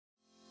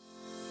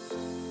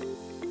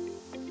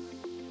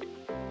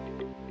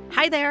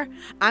Hi there,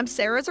 I'm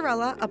Sarah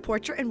Zarella, a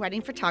portrait and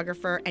wedding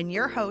photographer and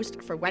your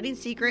host for Wedding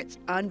Secrets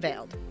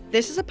Unveiled.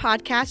 This is a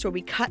podcast where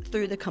we cut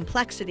through the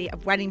complexity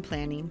of wedding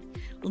planning,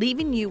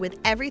 leaving you with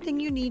everything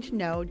you need to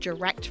know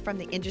direct from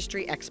the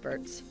industry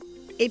experts.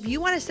 If you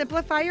want to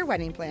simplify your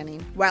wedding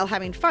planning, while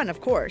having fun,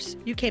 of course,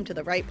 you came to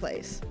the right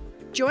place.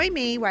 Join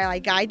me while I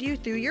guide you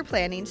through your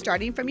planning,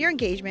 starting from your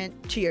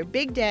engagement to your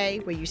big day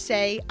where you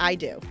say, I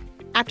do.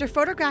 After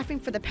photographing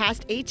for the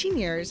past 18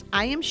 years,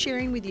 I am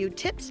sharing with you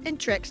tips and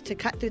tricks to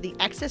cut through the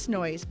excess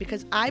noise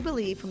because I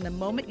believe from the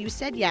moment you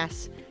said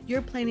yes,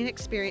 your planning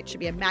experience should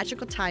be a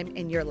magical time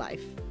in your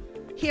life.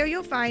 Here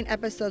you'll find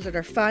episodes that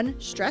are fun,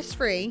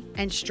 stress-free,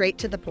 and straight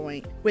to the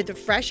point, with a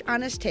fresh,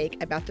 honest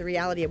take about the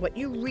reality of what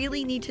you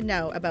really need to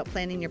know about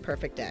planning your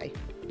perfect day.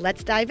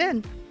 Let's dive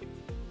in.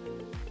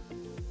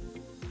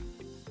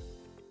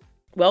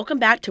 Welcome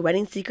back to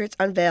Wedding Secrets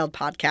Unveiled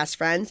podcast,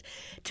 friends.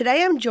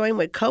 Today I'm joined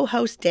with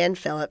co-host Dan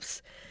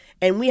Phillips,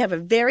 and we have a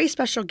very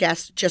special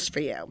guest just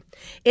for you.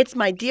 It's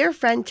my dear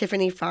friend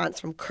Tiffany Fonts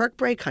from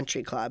Kirkbrae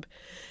Country Club.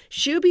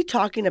 She'll be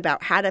talking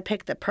about how to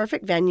pick the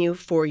perfect venue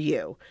for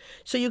you.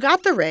 So you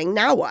got the ring,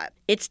 now what?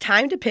 It's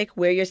time to pick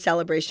where your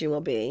celebration will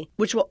be,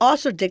 which will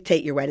also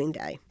dictate your wedding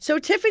day. So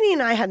Tiffany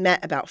and I have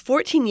met about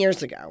 14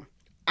 years ago.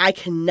 I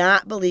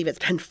cannot believe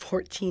it's been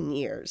 14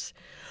 years.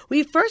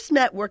 We first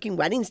met working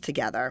weddings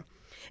together,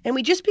 and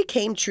we just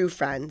became true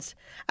friends.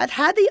 I've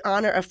had the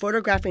honor of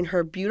photographing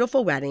her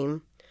beautiful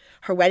wedding,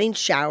 her wedding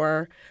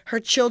shower,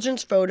 her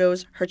children's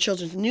photos, her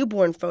children's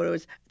newborn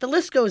photos. The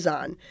list goes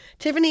on.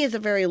 Tiffany is a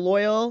very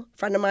loyal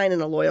friend of mine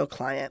and a loyal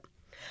client.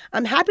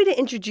 I'm happy to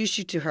introduce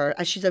you to her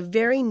as she's a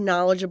very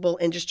knowledgeable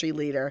industry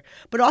leader,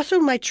 but also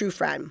my true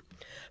friend.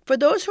 For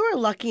those who are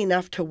lucky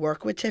enough to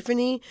work with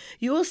Tiffany,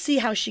 you will see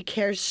how she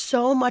cares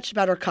so much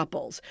about her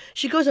couples.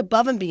 She goes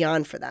above and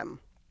beyond for them.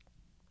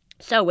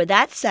 So with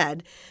that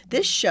said,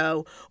 this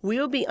show, we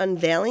will be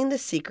unveiling the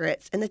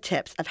secrets and the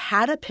tips of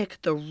how to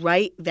pick the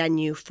right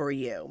venue for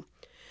you.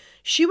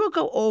 She will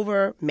go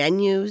over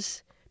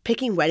menus,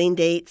 picking wedding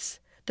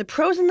dates, the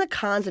pros and the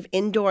cons of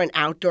indoor and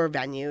outdoor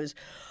venues,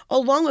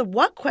 along with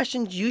what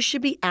questions you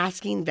should be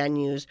asking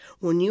venues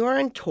when you are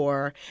on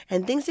tour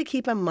and things to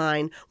keep in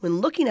mind when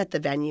looking at the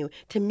venue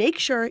to make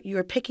sure you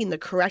are picking the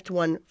correct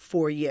one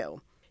for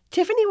you.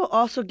 Tiffany will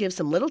also give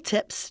some little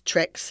tips,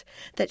 tricks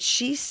that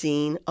she's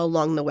seen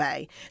along the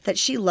way that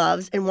she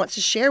loves and wants to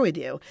share with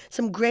you.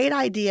 Some great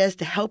ideas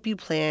to help you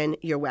plan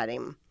your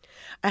wedding.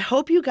 I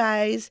hope you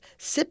guys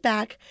sit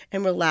back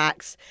and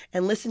relax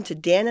and listen to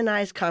Dan and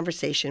I's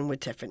conversation with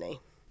Tiffany.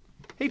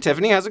 Hey,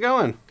 Tiffany, how's it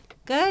going?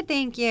 Good,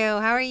 thank you.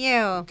 How are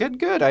you?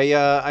 Good.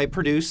 I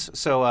produce,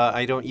 so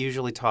I don't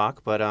usually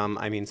talk, but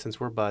since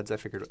we're buds, I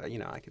figured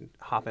I can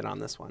hop in on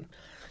this one.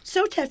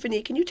 So,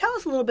 Tiffany, can you tell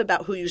us a little bit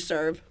about who you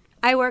serve?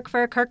 I work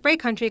for Kirkbrae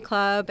Country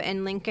Club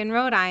in Lincoln,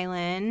 Rhode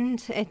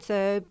Island. It's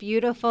a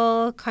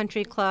beautiful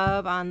country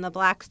club on the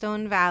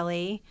Blackstone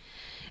Valley.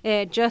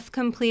 It just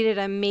completed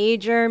a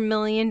major $1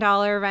 million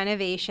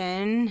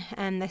renovation,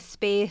 and the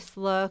space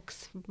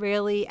looks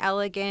really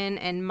elegant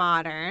and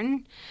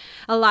modern.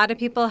 A lot of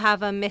people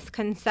have a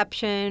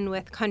misconception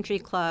with country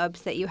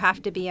clubs that you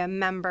have to be a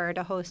member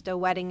to host a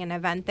wedding and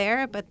event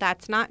there, but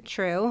that's not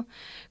true.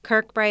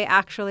 Kirkbrae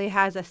actually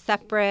has a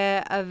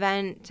separate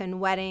event and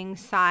wedding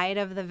side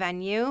of the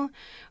venue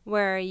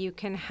where you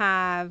can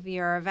have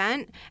your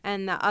event,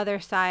 and the other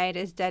side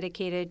is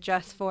dedicated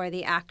just for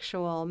the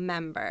actual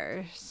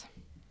members.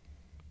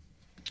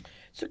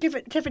 So,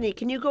 Tiffany,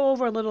 can you go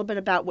over a little bit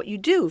about what you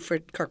do for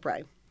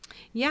Kirkbrae?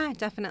 Yeah,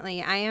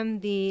 definitely. I am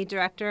the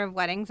Director of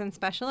Weddings and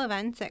Special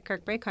Events at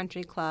Kirkbrae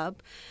Country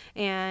Club,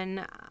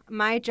 and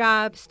my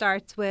job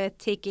starts with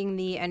taking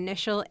the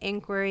initial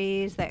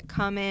inquiries that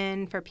come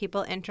in for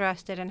people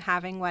interested in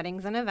having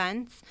weddings and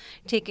events,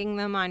 taking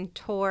them on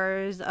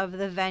tours of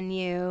the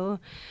venue,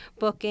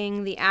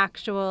 booking the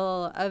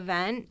actual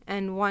event,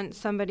 and once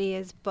somebody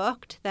is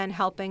booked, then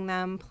helping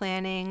them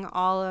planning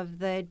all of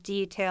the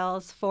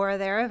details for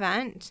their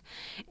event.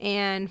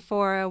 And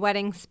for a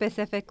wedding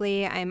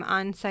specifically, I'm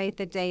on site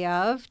the day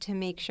of to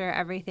make sure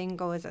everything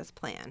goes as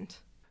planned.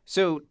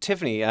 So,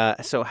 Tiffany,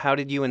 so how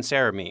did you and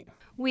Sarah meet?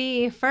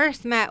 We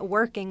first met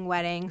working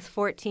weddings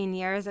 14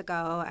 years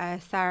ago,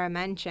 as Sarah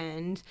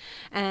mentioned,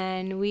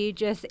 and we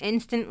just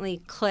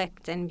instantly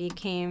clicked and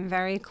became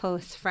very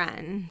close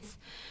friends.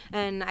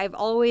 And I've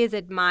always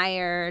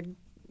admired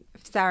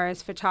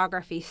Sarah's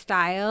photography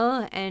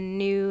style and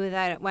knew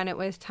that when it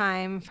was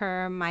time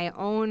for my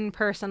own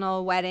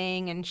personal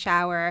wedding and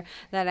shower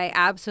that I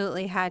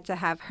absolutely had to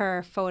have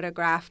her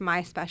photograph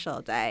my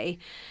special day.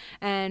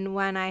 And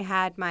when I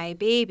had my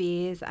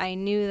babies, I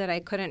knew that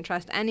I couldn't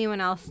trust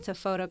anyone else to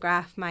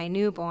photograph my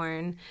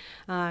newborn,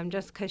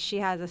 just because she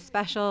has a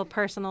special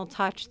personal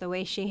touch, the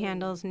way she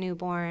handles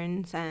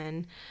newborns.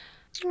 And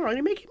oh,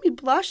 you're making me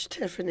blush,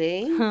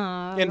 Tiffany.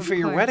 Oh, and for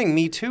your wedding,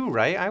 me too,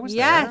 right? I was there.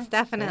 Yes,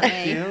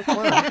 definitely.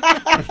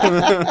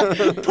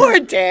 Poor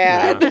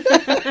Dan.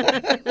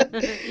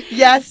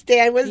 Yes,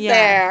 Dan was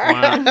there.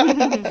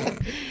 Wow.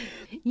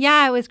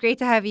 Yeah, it was great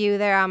to have you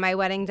there on my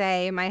wedding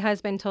day. My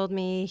husband told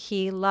me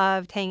he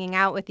loved hanging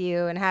out with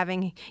you and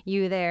having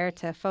you there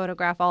to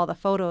photograph all the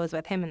photos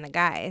with him and the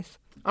guys.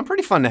 I'm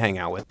pretty fun to hang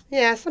out with.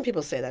 Yeah, some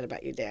people say that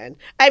about you, Dan.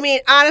 I mean,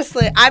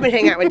 honestly, I've been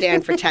hanging out with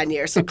Dan for 10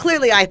 years, so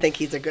clearly I think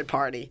he's a good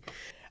party.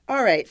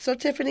 All right, so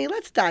Tiffany,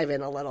 let's dive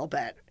in a little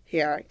bit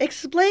here.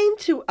 Explain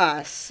to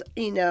us,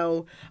 a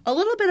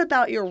little bit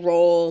about your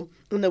role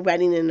in the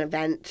wedding and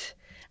event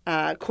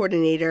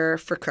coordinator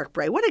for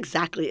Kirkbride. What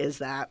exactly is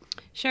that?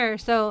 Sure.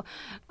 So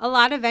a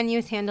lot of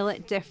venues handle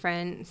it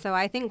different. So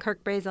I think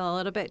Kirkbride is a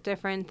little bit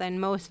different than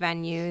most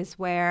venues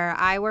where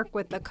I work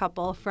with the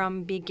couple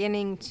from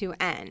beginning to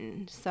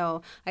end.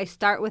 So I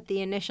start with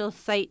the initial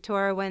site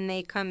tour when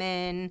they come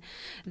in.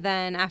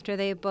 Then after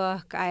they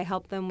book, I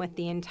help them with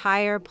the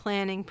entire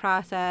planning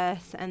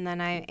process. And then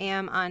I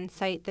am on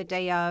site the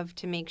day of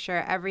to make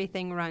sure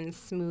everything runs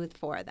smooth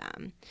for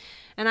them.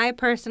 And I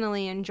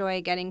personally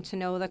enjoy getting to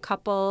know the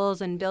couples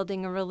and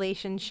building a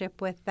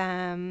relationship with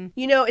them.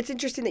 It's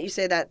interesting that you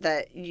say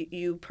that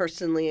you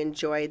personally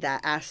enjoy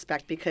that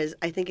aspect, because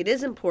I think it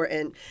is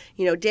important.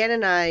 Dan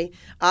and I,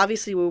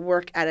 obviously, we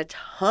work at a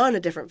ton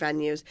of different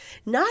venues.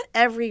 Not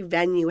every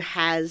venue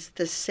has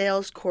the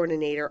sales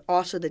coordinator,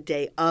 also the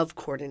day of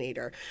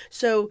coordinator.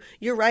 So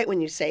you're right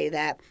when you say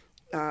that.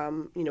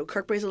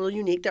 Kirkbride is a little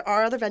unique. There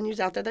are other venues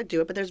out there that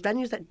do it, but there's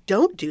venues that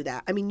don't do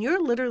that. I mean,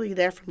 you're literally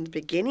there from the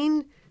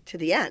beginning to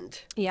the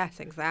end. Yes,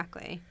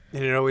 exactly.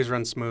 And it always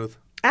runs smooth.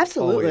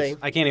 Absolutely. Always.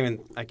 I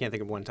can't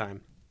think of one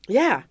time.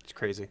 Yeah. It's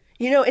crazy.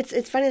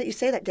 It's funny that you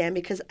say that, Dan,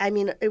 because, I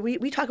mean,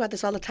 we talk about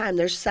this all the time.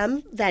 There's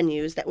some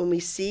venues that when we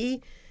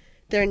see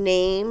their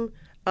name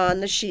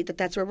on the sheet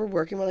that's where we're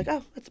working, we're like,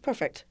 oh, that's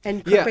perfect.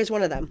 And Kirkbride's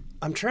one of them.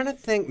 I'm trying to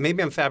think,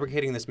 maybe I'm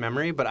fabricating this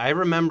memory, but I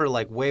remember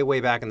like way, way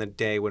back in the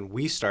day when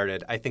we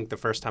started, I think the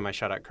first time I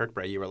shot at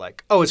Kirkbride, you were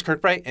like, oh, it's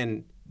Kirkbride?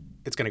 And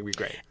it's going to be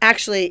great.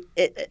 Actually,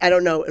 I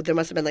don't know. There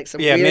must have been like some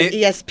weird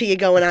ESP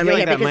going on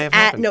right here.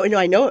 Because no,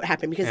 I know it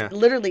happened because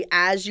literally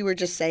as you were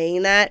just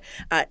saying that,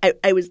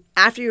 I was,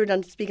 after you were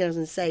done speaking, I was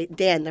going to say,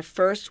 Dan, the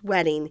first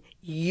wedding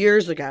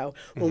years ago,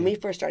 when we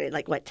first started,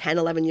 10,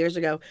 11 years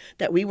ago,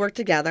 that we worked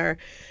together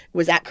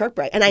was at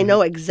Kirkbride. And I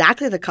know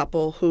exactly the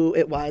couple who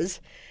it was.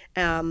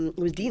 It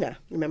was Dina.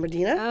 Remember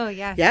Dina? Oh,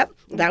 yeah. Yep.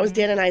 That was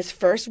Dan and I's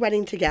first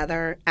wedding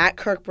together at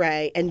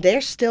Kirkbride. And they're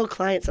still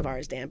clients of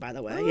ours, Dan, by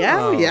the way. Oh.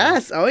 Yeah.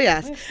 Yes. Oh,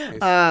 yes.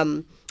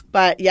 Nice.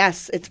 But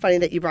yes, it's funny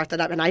that you brought that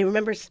up. And I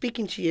remember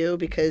speaking to you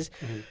because,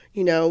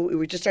 we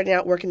were just starting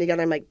out working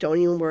together. I'm like, don't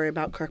even worry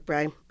about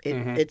Kirkbride.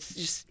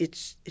 It's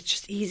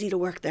just easy to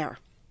work there.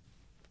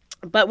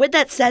 But with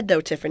that said,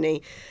 though,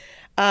 Tiffany,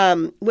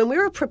 when we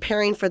were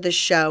preparing for this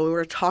show, we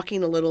were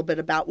talking a little bit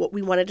about what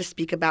we wanted to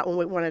speak about when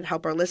we wanted to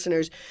help our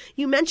listeners.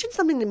 You mentioned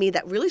something to me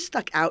that really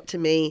stuck out to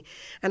me,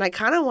 and I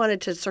kind of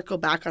wanted to circle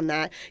back on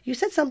that. You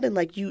said something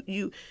like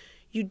you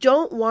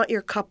don't want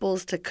your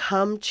couples to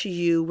come to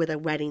you with a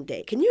wedding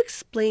date. Can you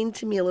explain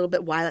to me a little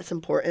bit why that's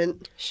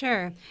important?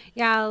 Sure.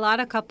 Yeah, a lot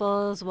of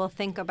couples will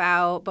think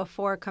about,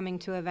 before coming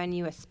to a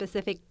venue, a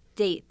specific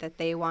date that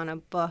they want to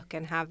book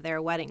and have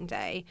their wedding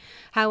day.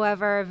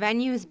 However,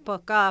 venues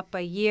book up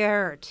a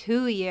year or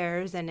 2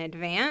 years in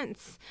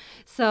advance.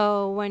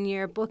 So when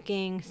you're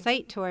booking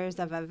site tours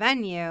of a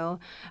venue,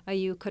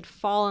 you could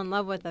fall in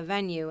love with a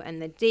venue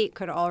and the date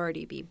could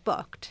already be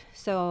booked.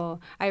 So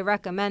I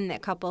recommend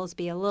that couples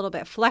be a little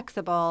bit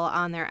flexible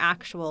on their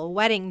actual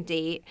wedding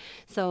date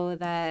so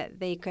that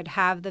they could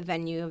have the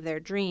venue of their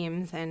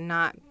dreams and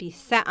not be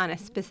set on a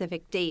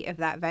specific date if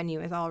that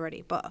venue is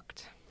already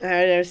booked. I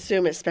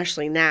assume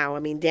especially now. I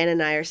mean, Dan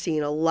and I are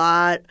seeing a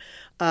lot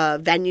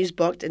of venues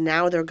booked, and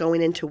now they're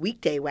going into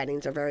weekday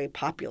weddings are very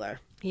popular.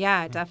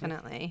 Yeah,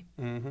 definitely.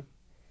 Mm-hmm.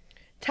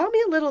 Tell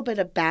me a little bit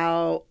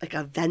about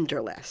a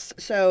vendor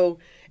list. So,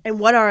 and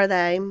what are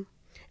they?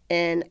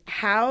 And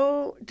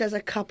how does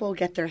a couple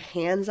get their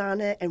hands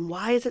on it? And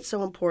why is it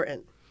so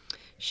important?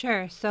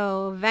 Sure.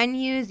 So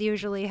venues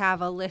usually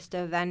have a list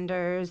of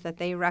vendors that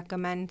they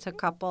recommend to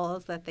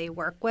couples that they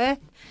work with.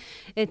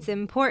 It's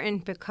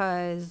important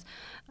because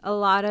a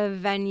lot of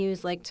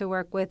venues like to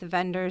work with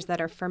vendors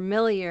that are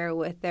familiar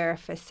with their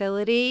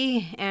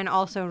facility and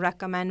also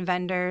recommend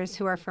vendors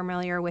who are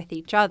familiar with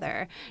each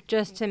other,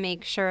 just to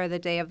make sure the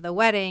day of the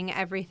wedding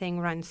everything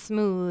runs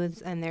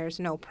smooth and there's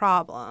no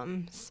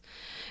problems.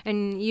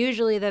 And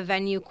usually the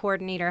venue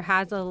coordinator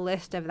has a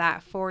list of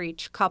that for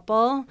each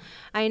couple.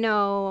 I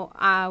know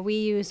we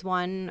use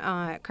one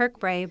at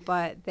Kirkbride,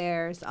 but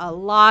there's a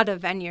lot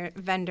of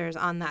vendors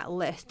on that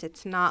list.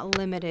 It's not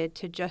limited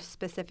to just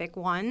specific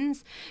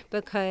ones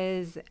because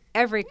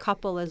every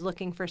couple is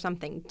looking for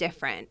something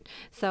different.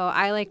 So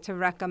I like to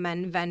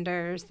recommend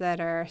vendors that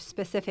are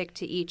specific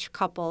to each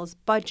couple's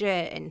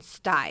budget and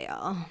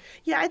style.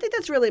 Yeah, I think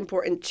that's really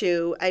important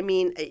too. I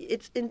mean,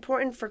 it's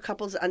important for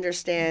couples to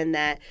understand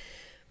that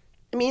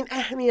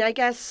I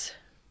guess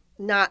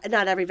not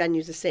every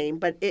venue is the same,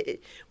 but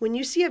when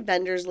you see a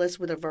vendors list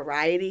with a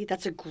variety,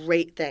 that's a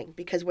great thing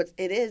because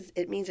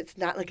it means it's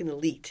not like an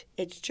elite.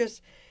 It's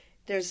just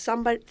there's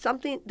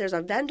there's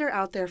a vendor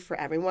out there for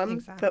everyone,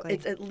 exactly. But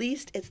it's at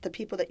least it's the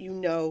people that you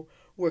know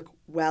work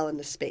well in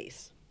the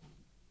space.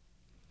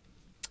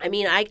 I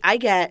mean, I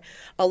get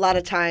a lot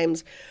of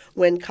times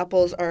when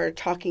couples are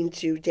talking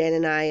to Dan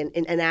and I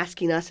and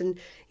asking us and,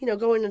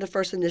 going to the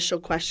first initial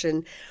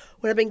question,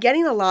 what I've been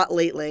getting a lot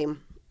lately,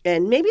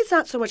 and maybe it's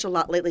not so much a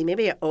lot lately,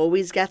 maybe I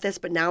always get this,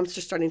 but now I'm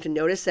just starting to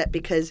notice it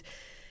because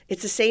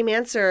it's the same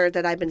answer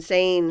that I've been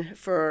saying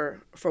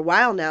for a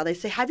while now. They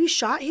say, have you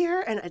shot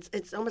here? And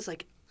it's almost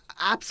like,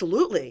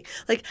 absolutely.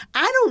 Like,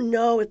 I don't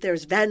know if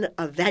there's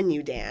a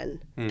venue,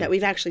 Dan, that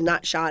we've actually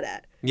not shot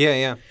at.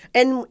 Yeah.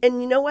 And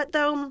you know what,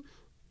 though?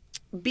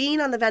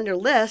 Being on the vendor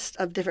list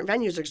of different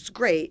venues is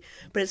great,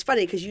 but it's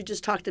funny because you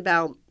just talked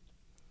about,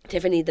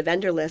 Tiffany, the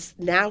vendor list.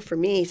 Now for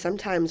me,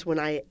 sometimes when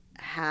I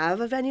have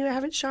a venue I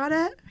haven't shot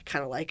at, I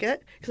kind of like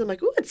it because I'm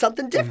like, ooh, it's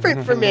something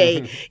different for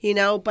me,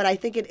 but I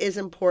think it is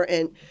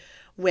important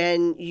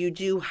when you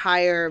do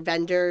hire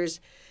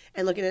vendors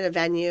and looking at a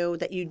venue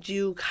that you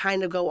do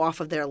kind of go off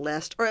of their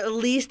list or at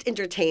least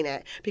entertain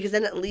it, because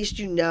then at least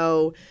you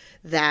know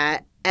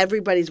that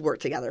everybody's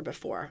worked together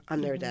before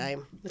on their day.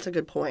 That's a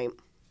good point.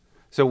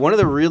 So one of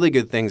the really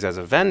good things as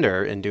a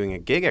vendor in doing a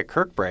gig at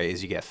Kirkbride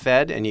is you get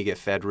fed and you get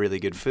fed really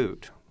good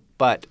food.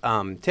 But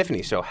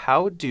Tiffany, so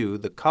how do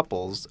the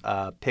couples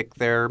pick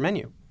their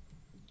menu?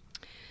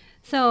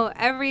 So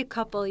every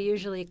couple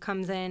usually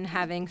comes in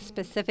having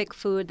specific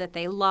food that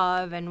they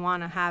love and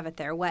want to have at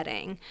their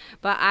wedding.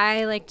 But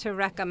I like to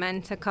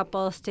recommend to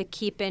couples to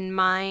keep in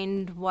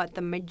mind what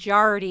the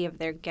majority of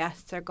their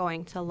guests are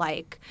going to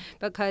like.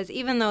 Because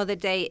even though the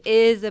day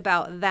is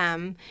about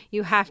them,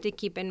 you have to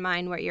keep in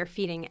mind what you're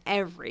feeding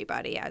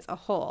everybody as a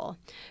whole.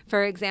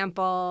 For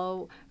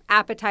example,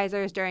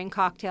 appetizers during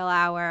cocktail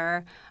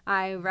hour,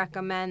 I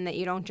recommend that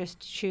you don't just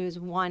choose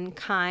one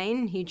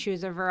kind. You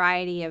choose a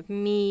variety of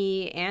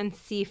meat and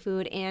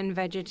seafood and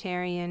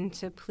vegetarian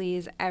to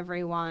please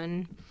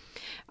everyone.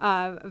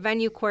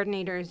 Venue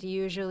coordinators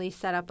usually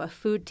set up a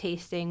food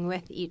tasting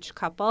with each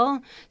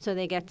couple, so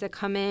they get to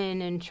come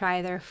in and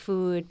try their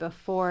food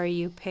before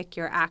you pick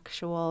your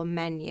actual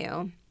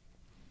menu.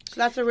 So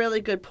that's a really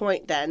good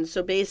point then.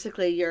 So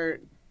basically you're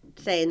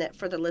saying that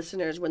for the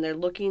listeners, when they're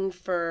looking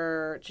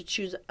to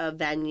choose a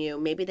venue,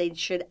 maybe they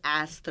should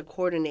ask the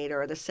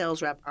coordinator or the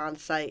sales rep on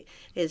site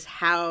is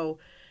how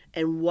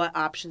and what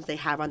options they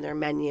have on their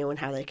menu and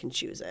how they can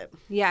choose it.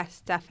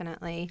 Yes,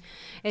 definitely.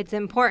 It's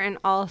important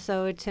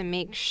also to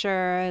make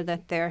sure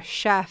that their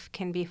chef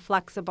can be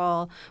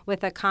flexible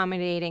with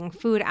accommodating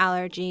food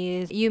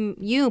allergies.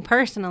 You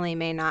personally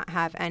may not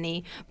have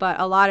any, but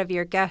a lot of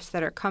your guests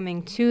that are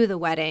coming to the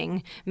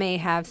wedding may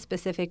have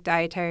specific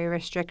dietary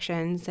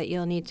restrictions that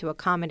you'll need to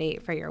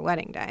accommodate for your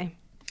wedding day.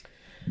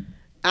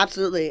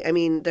 Absolutely. I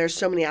mean, there's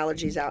so many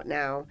allergies out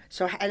now.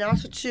 So, and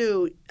also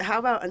too, how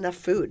about enough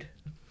food?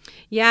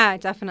 Yeah,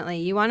 definitely.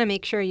 You want to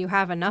make sure you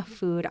have enough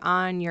food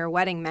on your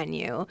wedding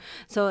menu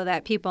so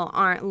that people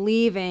aren't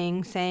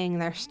leaving saying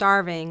they're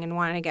starving and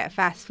want to get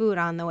fast food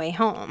on the way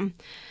home.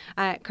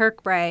 At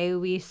Kirkbride,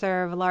 we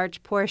serve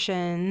large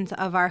portions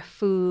of our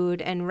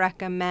food and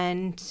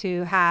recommend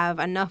to have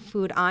enough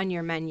food on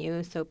your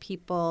menu so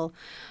people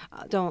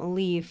don't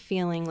leave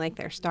feeling like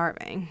they're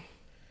starving.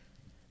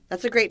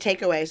 That's a great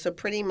takeaway. So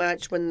pretty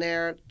much when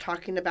they're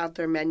talking about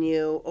their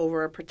menu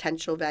over a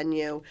potential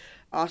venue,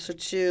 also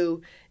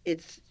too,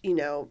 it's,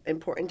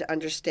 important to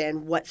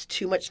understand what's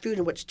too much food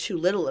and what's too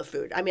little of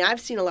food. I mean,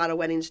 I've seen a lot of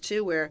weddings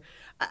too where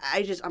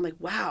I'm like,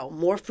 wow,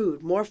 more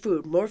food.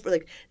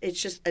 Like,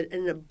 it's just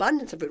an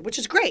abundance of food, which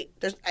is great.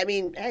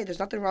 Hey, there's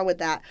nothing wrong with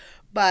that.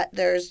 But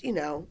there's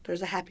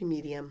a happy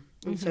medium.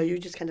 And so you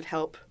just kind of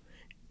help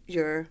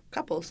your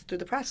couples through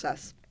the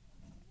process.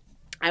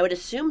 I would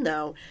assume,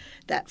 though,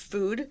 that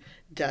food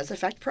does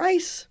affect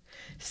price.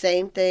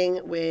 Same thing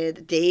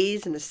with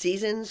days and the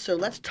seasons. So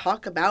let's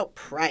talk about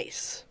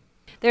price.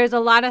 There's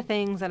a lot of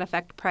things that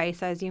affect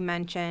price, as you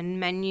mentioned.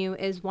 Menu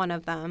is one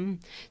of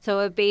them. So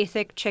a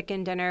basic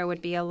chicken dinner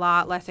would be a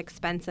lot less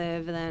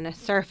expensive than a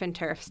surf and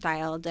turf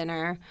style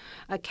dinner.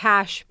 A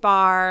cash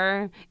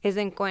bar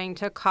isn't going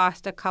to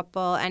cost a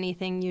couple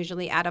anything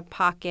usually out of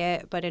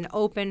pocket, but an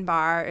open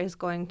bar is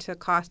going to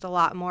cost a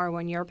lot more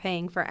when you're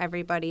paying for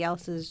everybody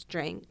else's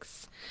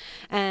drinks.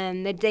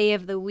 And the day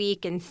of the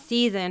week and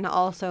season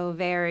also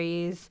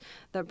varies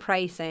the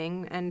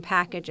pricing and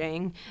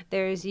packaging.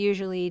 There's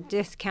usually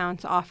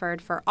discounts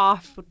offered for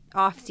off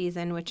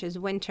season, which is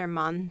winter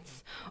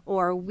months,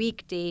 or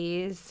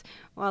weekdays.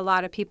 A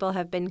lot of people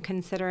have been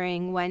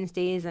considering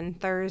Wednesdays and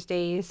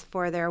Thursdays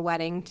for their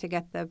wedding to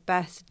get the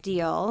best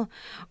deal.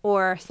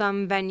 Or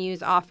some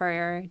venues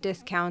offer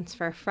discounts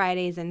for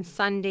Fridays and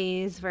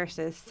Sundays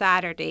versus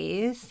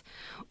Saturdays.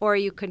 Or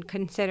you could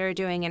consider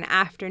doing an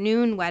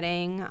afternoon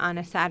wedding on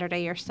a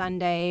Saturday or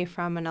Sunday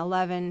from an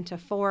 11 to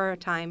 4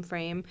 time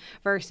frame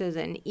versus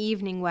an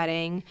evening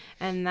wedding,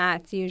 and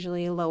that's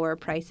usually lower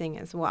pricing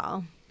as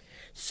well.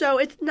 So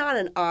it's not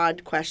an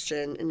odd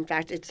question. In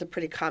fact, it's a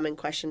pretty common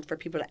question for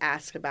people to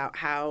ask about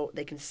how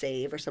they can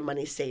save or some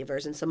money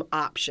savers and some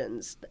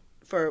options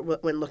for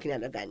when looking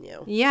at a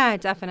venue? Yeah,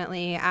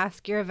 definitely.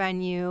 Ask your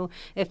venue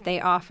if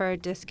they offer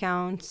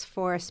discounts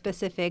for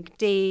specific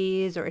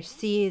days or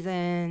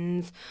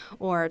seasons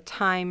or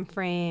time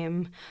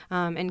frame.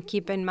 And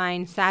keep in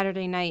mind,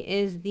 Saturday night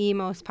is the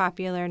most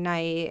popular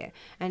night,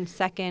 and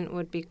second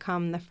would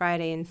become the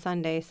Friday and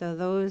Sunday. So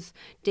those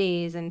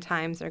days and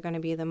times are going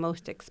to be the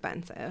most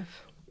expensive.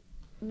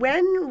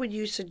 When would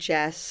you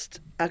suggest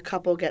a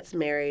couple gets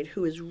married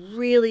who is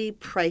really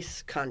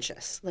price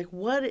conscious? Like,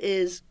 what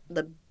is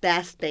the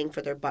best bang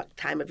for their buck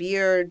time of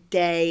year,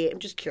 day? I'm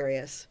just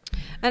curious.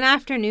 An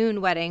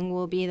afternoon wedding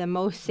will be the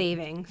most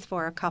savings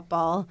for a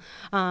couple,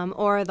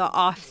 or the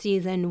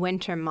off-season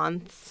winter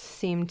months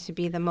seem to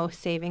be the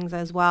most savings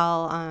as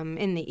well,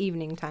 in the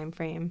evening time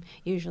frame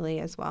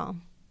usually as well.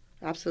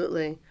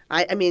 Absolutely.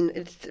 I mean,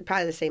 it's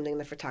probably the same thing in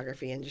the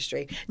photography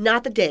industry.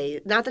 Not the day,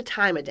 not the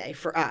time of day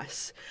for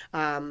us,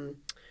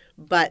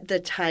 but the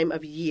time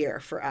of year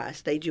for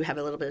us. They do have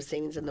a little bit of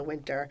savings in the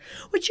winter,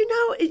 which,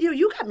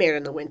 you got married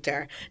in the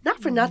winter.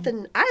 Not for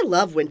nothing. I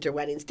love winter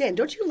weddings. Dan,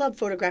 don't you love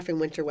photographing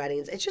winter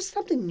weddings? It's just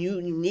something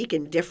unique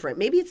and different.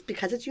 Maybe it's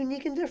because it's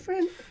unique and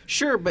different.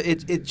 Sure, but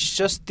it's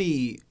just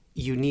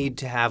you need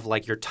to have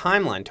like your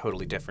timeline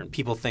totally different.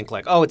 People think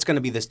like, oh, it's going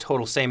to be this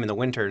total same in the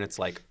winter, and it's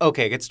like,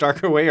 okay, it gets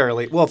darker way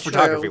early. Well,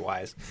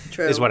 photography-wise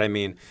is what I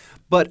mean.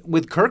 But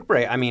with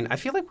Kirkbride, I mean, I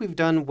feel like we've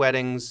done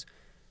weddings,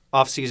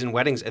 off-season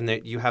weddings, and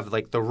that you have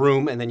like the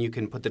room, and then you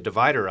can put the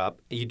divider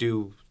up. You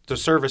do the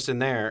service in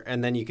there,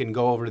 and then you can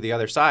go over to the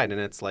other side,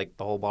 and it's like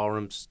the whole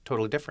ballroom's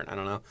totally different. I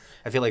don't know.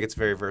 I feel like it's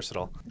very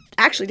versatile.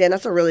 Actually, Dan,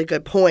 that's a really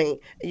good point.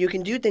 You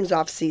can do things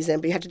off season,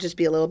 but you have to just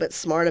be a little bit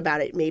smart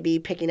about it. Maybe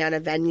picking out a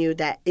venue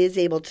that is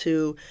able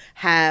to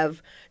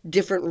have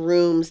different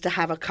rooms to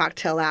have a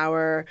cocktail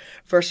hour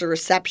versus a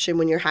reception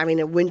when you're having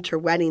a winter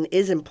wedding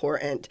is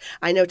important.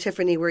 I know,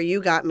 Tiffany, where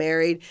you got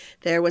married,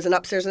 there was an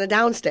upstairs and a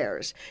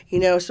downstairs,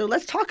 so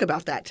let's talk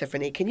about that,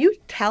 Tiffany. Can you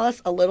tell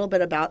us a little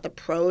bit about the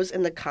pros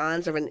and the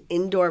cons of an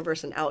indoor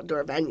versus an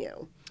outdoor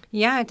venue?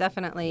 Yeah,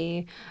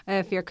 definitely.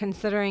 If you're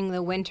considering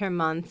the winter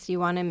months, you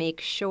want to make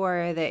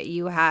sure that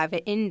you have an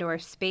indoor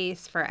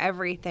space for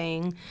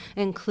everything,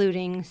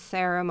 including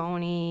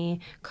ceremony,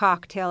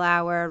 cocktail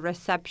hour,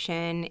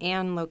 reception,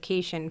 and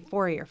location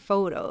for your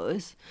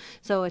photos.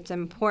 So it's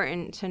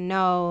important to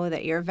know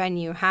that your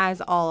venue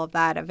has all of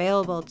that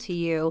available to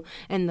you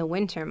in the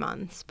winter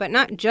months, but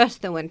not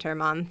just the winter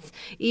months,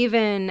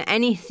 even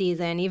any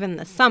season, even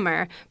the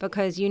summer,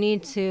 because you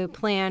need to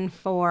plan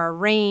for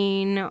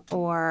rain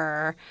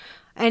or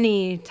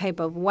any type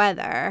of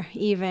weather,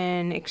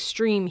 even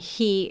extreme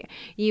heat.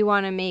 You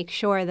want to make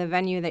sure the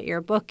venue that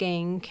you're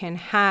booking can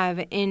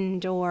have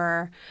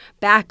indoor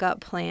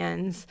backup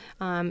plans,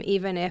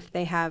 even if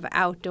they have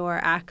outdoor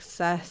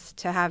access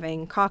to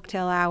having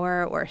cocktail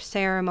hour or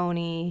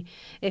ceremony.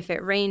 If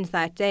it rains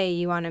that day,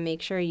 you want to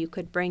make sure you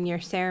could bring your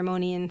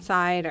ceremony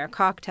inside or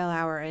cocktail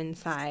hour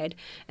inside.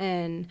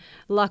 And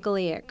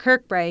luckily at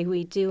Kirkbride,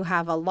 we do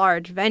have a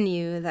large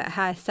venue that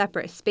has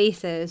separate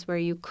spaces where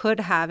you could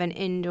have an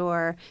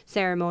indoor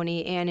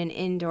ceremony and an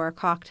indoor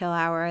cocktail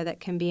hour that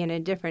can be in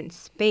a different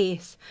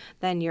space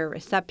than your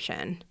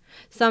reception.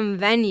 Some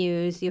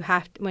venues,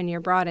 when you're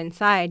brought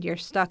inside, you're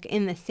stuck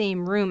in the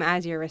same room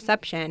as your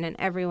reception, and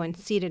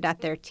everyone's seated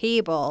at their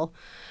table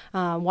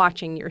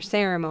watching your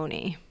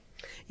ceremony.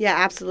 Yeah,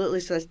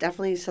 absolutely. So that's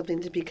definitely something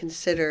to be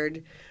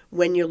considered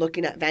when you're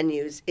looking at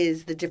venues,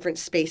 is the different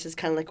spaces,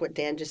 kind of like what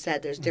Dan just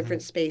said. There's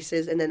different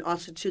spaces, and then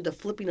also, too, the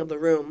flipping of the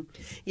room.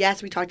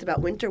 Yes, we talked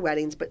about winter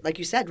weddings, but like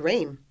you said,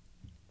 rain.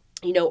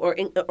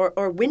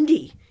 Or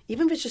windy,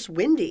 even if it's just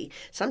windy.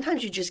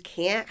 Sometimes you just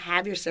can't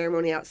have your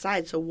ceremony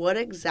outside. So what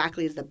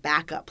exactly is the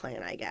backup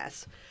plan, I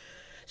guess?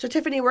 So,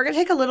 Tiffany, we're going to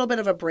take a little bit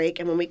of a break.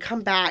 And when we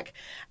come back,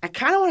 I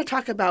kind of want to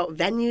talk about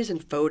venues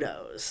and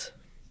photos.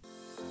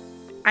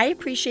 I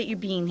appreciate you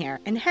being here.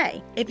 And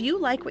hey, if you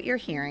like what you're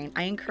hearing,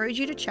 I encourage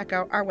you to check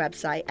out our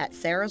website at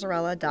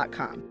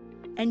sarazzarella.com.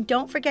 And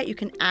don't forget, you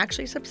can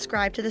actually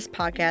subscribe to this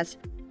podcast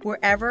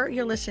wherever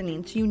you're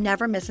listening so you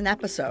never miss an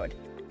episode.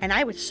 And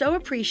I would so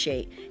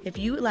appreciate if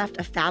you left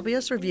a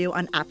fabulous review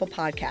on Apple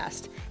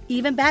Podcast.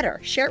 Even better,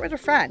 share it with a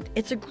friend.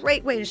 It's a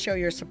great way to show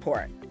your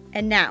support.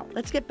 And now,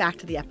 let's get back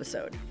to the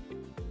episode.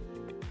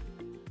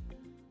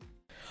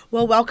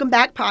 Well, welcome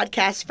back,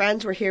 podcast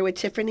friends. We're here with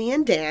Tiffany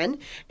and Dan,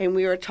 and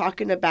we were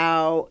talking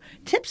about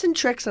tips and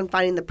tricks on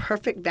finding the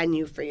perfect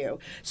venue for you.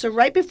 So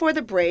right before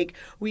the break,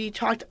 we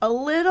talked a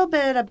little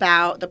bit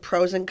about the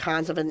pros and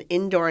cons of an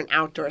indoor and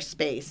outdoor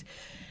space.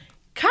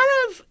 Kind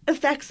of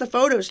affects the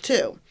photos,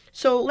 too.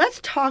 So let's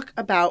talk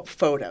about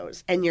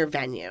photos and your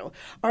venue.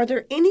 Are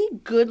there any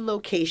good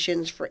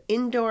locations for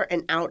indoor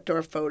and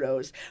outdoor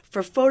photos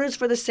for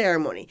the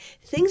ceremony?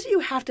 Things that you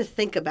have to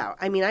think about.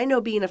 I mean, I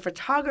know being a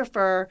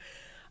photographer,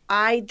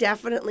 I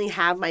definitely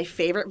have my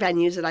favorite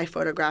venues that I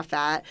photograph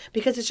at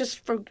because it's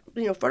just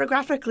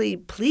photographically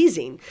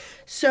pleasing.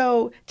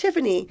 So,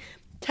 Tiffany,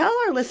 tell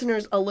our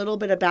listeners a little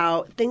bit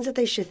about things that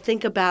they should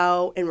think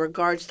about in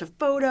regards to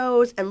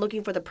photos and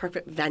looking for the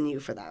perfect venue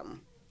for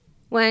them.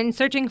 When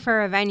searching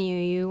for a venue,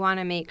 you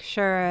want to make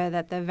sure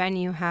that the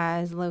venue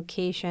has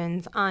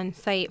locations on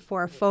site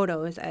for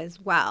photos as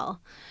well.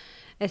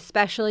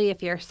 Especially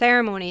if your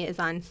ceremony is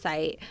on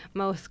site,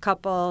 most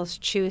couples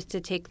choose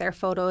to take their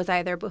photos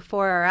either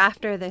before or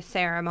after the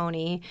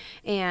ceremony,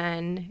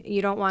 and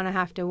you don't want to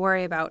have to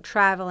worry about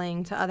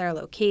traveling to other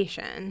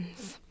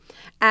locations.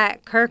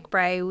 At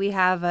Kirkbride, we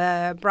have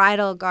a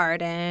bridal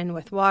garden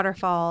with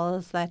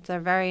waterfalls. That's a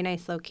very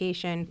nice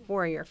location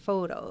for your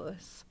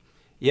photos.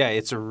 Yeah,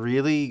 it's a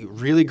really,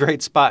 really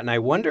great spot. And I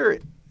wonder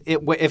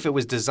if it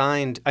was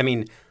designed, I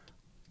mean,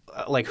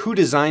 like who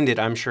designed it?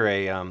 I'm sure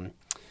a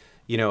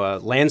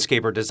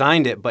landscaper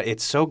designed it, but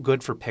it's so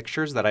good for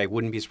pictures that I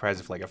wouldn't be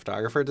surprised if like a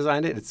photographer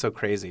designed it. It's so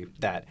crazy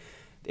that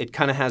it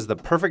kind of has the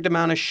perfect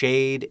amount of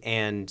shade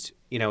and,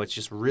 it's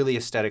just really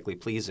aesthetically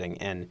pleasing.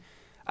 And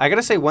I got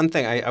to say one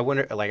thing, I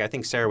wonder, like I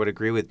think Sarah would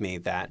agree with me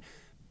that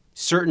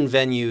certain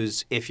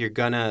venues, if you're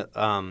going to,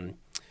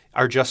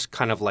 are just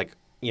kind of like,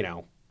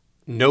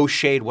 no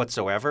shade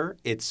whatsoever,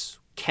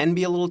 can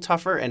be a little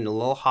tougher and a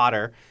little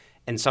hotter.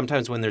 And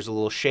sometimes when there's a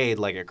little shade,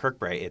 like at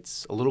Kirkbride,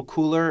 it's a little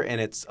cooler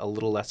and it's a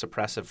little less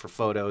oppressive for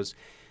photos.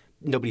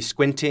 Nobody's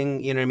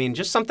squinting, you know what I mean?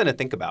 Just something to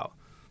think about.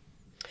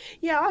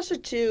 Yeah, also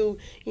too,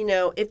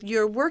 if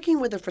you're working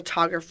with a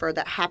photographer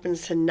that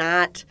happens to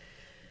not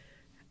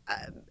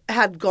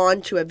have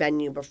gone to a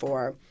venue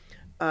before,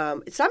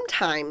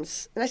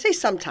 sometimes, and I say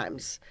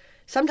sometimes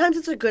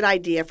it's a good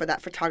idea for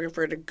that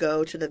photographer to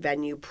go to the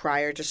venue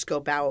prior to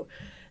scope out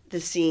the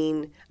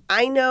scene.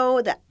 I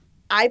know that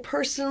I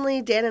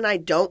personally, Dan and I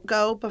don't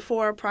go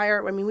before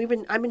prior. I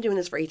mean, I've been doing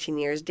this for 18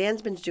 years.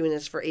 Dan's been doing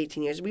this for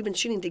 18 years. We've been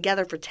shooting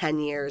together for 10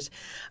 years.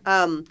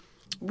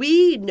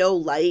 We know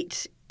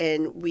light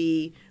and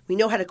we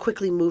know how to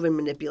quickly move and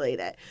manipulate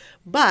it.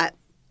 But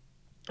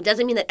it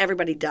doesn't mean that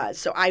everybody does.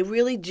 So I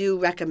really do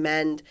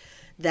recommend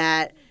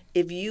that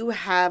if you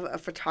have a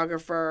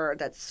photographer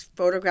that's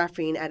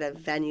photographing at a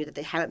venue that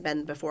they haven't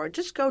been before,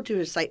 just go to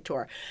a site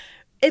tour.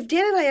 If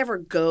Dan and I ever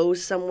go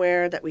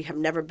somewhere that we have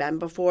never been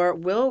before,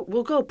 we'll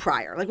go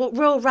prior. Like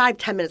we'll arrive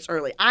 10 minutes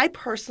early. I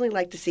personally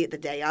like to see it the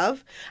day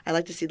of. I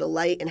like to see the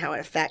light and how it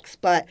affects.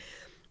 But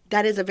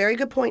that is a very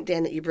good point,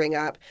 Dan, that you bring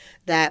up,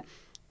 that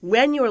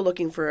when you're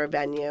looking for a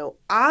venue,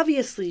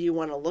 obviously you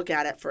want to look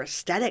at it for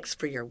aesthetics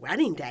for your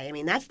wedding day. I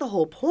mean, that's the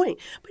whole point.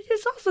 But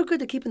it's also good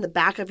to keep in the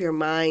back of your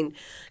mind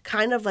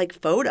kind of like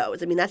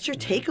photos. I mean, that's your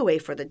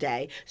takeaway for the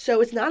day. So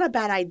it's not a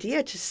bad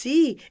idea to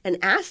see and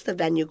ask the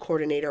venue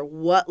coordinator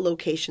what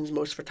locations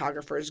most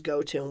photographers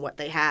go to and what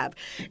they have.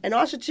 And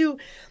also, too,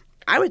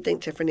 I would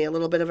think, Tiffany, a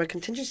little bit of a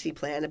contingency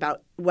plan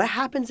about what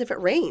happens if it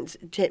rains.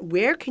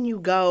 Where can you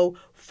go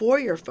for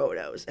your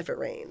photos if it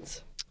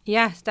rains?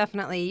 Yes,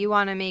 definitely. You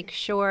want to make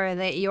sure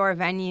that your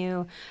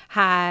venue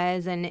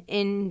has an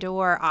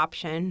indoor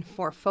option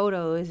for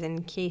photos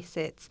in case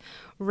it's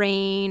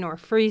rain or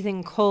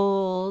freezing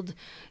cold.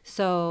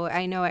 So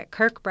I know at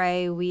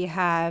Kirkbride we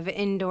have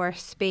indoor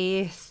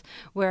space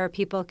where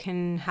people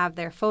can have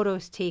their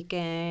photos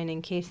taken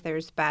in case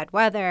there's bad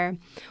weather.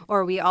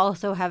 Or we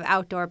also have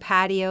outdoor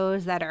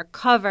patios that are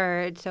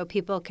covered so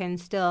people can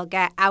still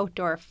get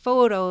outdoor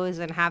photos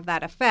and have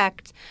that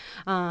effect.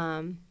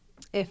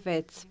 If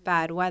it's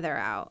bad weather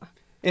out.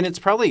 And it's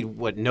probably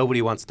what nobody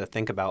wants to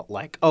think about,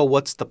 like, oh,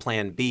 what's the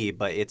plan B?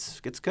 But it's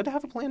good to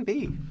have a plan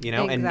B,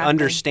 Exactly. And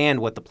understand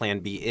what the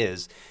plan B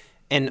is.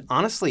 And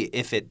honestly,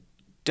 if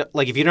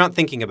you're not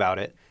thinking about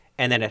it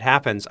and then it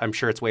happens, I'm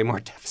sure it's way more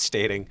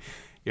devastating.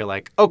 You're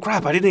like, oh,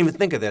 crap, I didn't even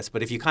think of this.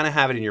 But if you kind of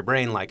have it in your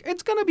brain, like,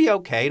 it's going to be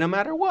okay no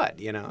matter what,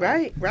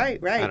 Right. I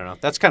don't know.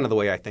 That's kind of the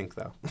way I think,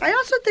 though. I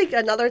also think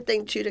another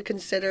thing, too, to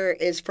consider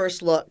is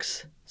first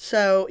looks.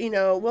 So,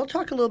 we'll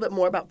talk a little bit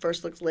more about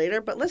first looks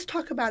later, but let's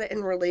talk about it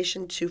in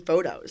relation to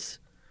photos.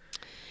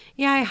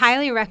 Yeah, I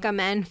highly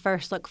recommend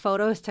first look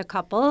photos to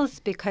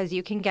couples because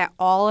you can get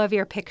all of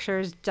your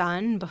pictures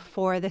done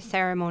before the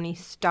ceremony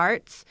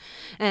starts.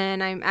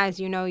 And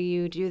as you know,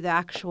 you do the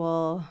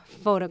actual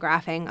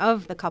photographing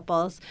of the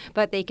couples,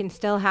 but they can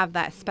still have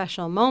that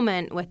special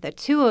moment with the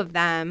two of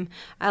them.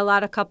 A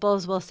lot of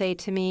couples will say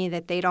to me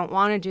that they don't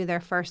want to do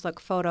their first look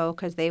photo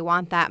because they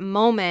want that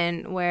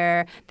moment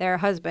where their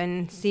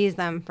husband sees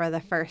them for the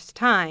first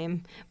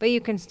time. But you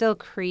can still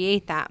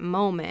create that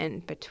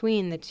moment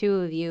between the two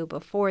of you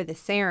before the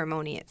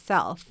ceremony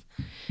itself.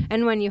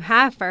 And when you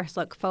have first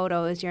look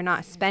photos, you're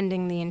not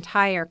spending the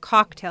entire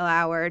cocktail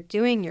hour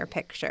doing your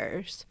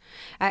pictures.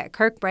 At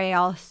Kirkbride,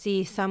 I'll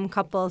see some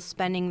couples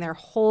spending their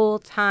whole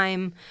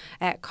time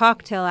at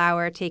cocktail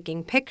hour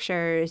taking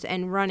pictures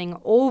and running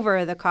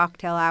over the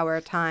cocktail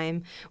hour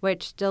time,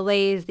 which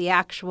delays the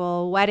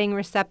actual wedding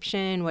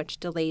reception, which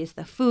delays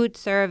the food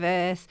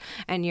service,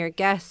 and your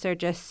guests are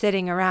just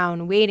sitting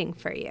around waiting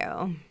for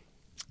you.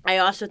 I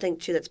also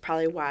think, too, that's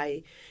probably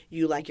why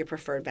you like your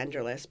preferred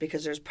vendor list,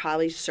 because there's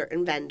probably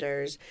certain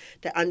vendors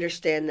that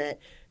understand that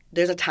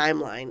there's a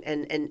timeline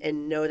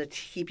and know to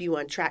keep you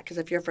on track. Because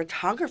if your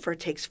photographer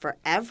takes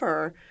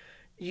forever,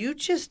 you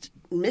just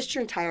missed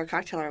your entire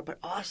cocktail hour. But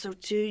also,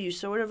 too, you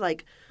sort of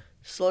like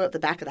slowed up the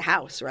back of the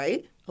house,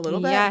 right? A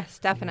little bit? Yes,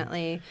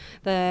 definitely.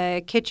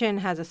 The kitchen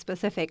has a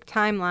specific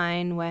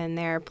timeline when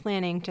they're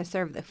planning to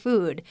serve the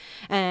food.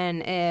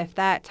 And if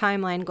that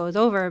timeline goes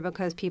over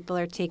because people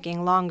are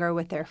taking longer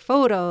with their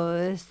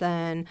photos,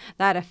 then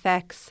that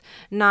affects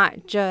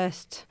not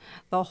just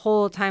the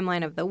whole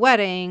timeline of the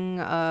wedding,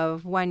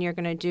 of when you're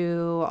going to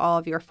do all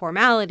of your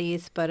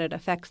formalities, but it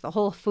affects the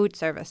whole food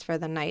service for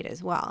the night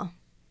as well.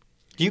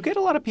 Do you get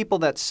a lot of people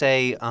that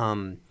say,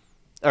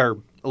 or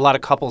a lot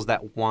of couples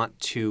that want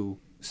to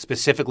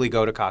specifically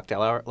go to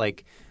cocktail hour?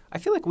 Like, I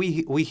feel like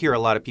we hear a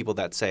lot of people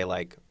that say,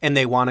 like, and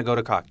they want to go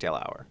to cocktail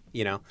hour,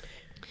 you know?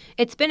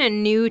 It's been a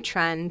new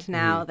trend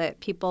now that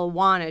people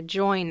want to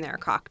join their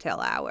cocktail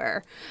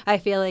hour. I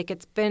feel like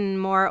it's been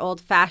more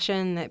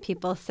old-fashioned that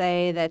people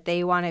say that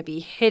they want to be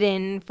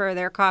hidden for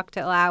their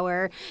cocktail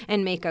hour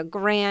and make a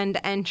grand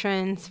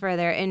entrance for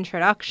their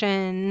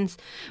introductions.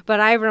 But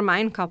I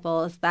remind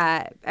couples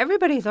that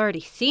everybody's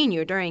already seen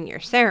you during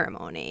your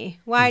ceremony.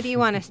 Why do you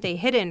want to stay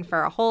hidden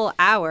for a whole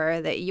hour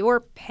that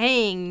you're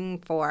paying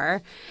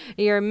for?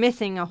 You're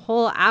missing a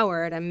whole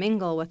hour to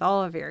mingle with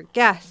all of your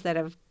guests that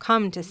have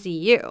come to see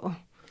you.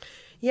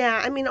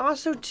 Yeah, I mean,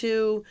 also,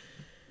 too,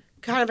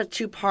 kind of a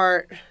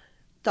two-part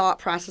thought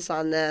process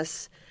on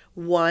this.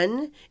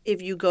 One,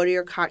 if you go to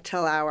your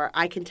cocktail hour,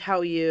 I can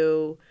tell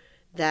you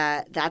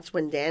that that's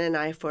when Dan and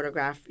I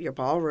photograph your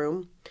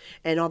ballroom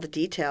and all the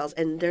details.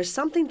 And there's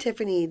something,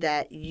 Tiffany,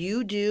 that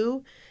you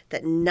do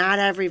that not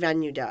every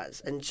venue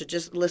does. And so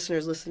just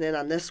listeners listen in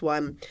on this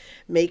one.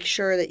 Make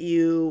sure that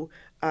you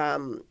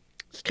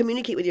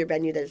communicate with your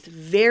venue that it's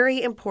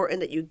very important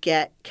that you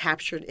get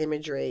captured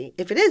imagery,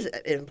 if it is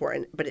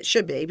important, but it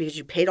should be because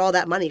you paid all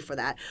that money for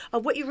that,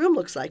 of what your room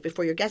looks like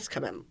before your guests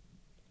come in.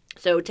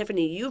 So,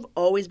 Tiffany, you've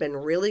always been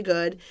really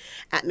good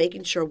at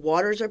making sure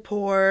waters are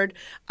poured,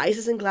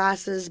 ices in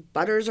glasses,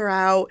 butters are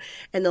out,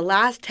 and the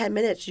last 10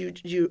 minutes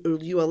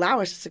you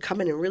allow us to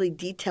come in and really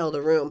detail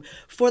the room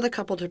for the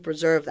couple to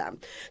preserve them.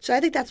 So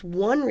I think that's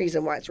one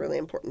reason why it's really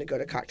important to go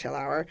to cocktail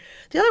hour.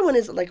 The other one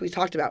is, like we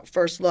talked about,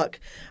 first look.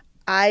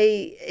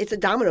 It's a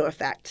domino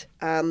effect.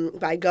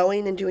 By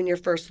going and doing your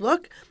first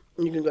look,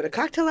 you can go to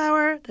cocktail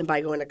hour. Then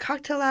by going to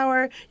cocktail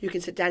hour, you can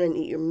sit down and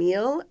eat your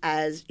meal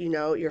as,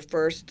 your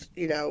first,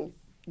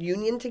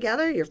 union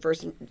together, your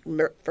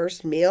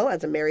first meal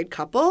as a married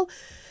couple.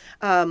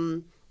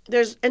 And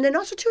then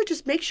also, too, it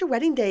just makes your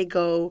wedding day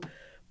go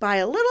by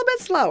a little bit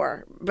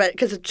slower. But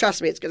because,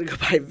 trust me, it's going to go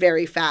by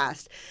very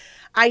fast.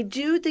 I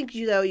do think,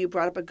 you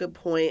brought up a good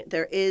point.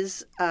 There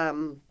is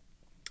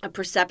a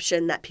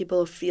perception that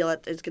people feel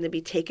it is going to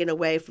be taken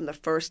away from the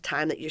first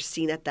time that you're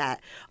seen at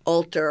that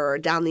altar or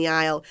down the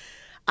aisle.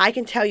 I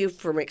can tell you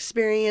from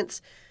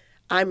experience,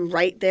 I'm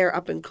right there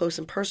up and close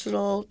and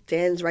personal.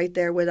 Dan's right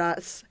there with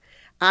us.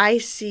 I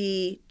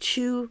see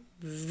two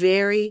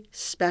very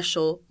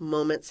special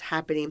moments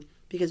happening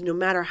because no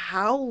matter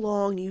how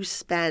long you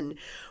spend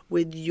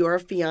with your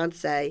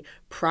fiance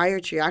prior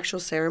to your actual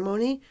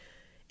ceremony,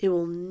 it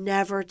will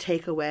never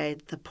take away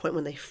the point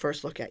when they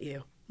first look at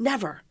you.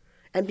 Never.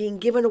 And being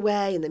given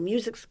away and the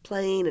music's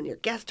playing and your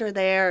guests are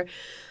there.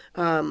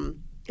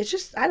 It's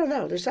just, I don't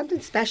know. There's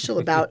something special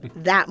about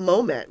that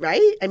moment,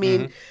 right? I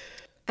mean.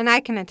 And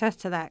I can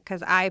attest to that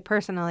because I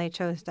personally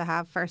chose to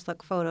have first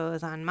look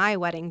photos on my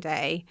wedding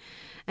day.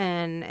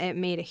 And it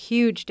made a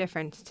huge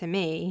difference to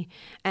me.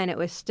 And it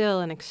was still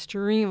an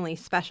extremely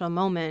special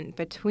moment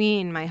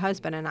between my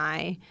husband and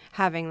I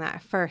having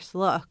that first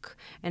look.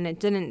 And it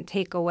didn't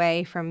take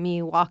away from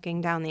me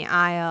walking down the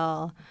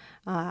aisle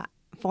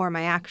for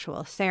my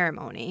actual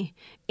ceremony.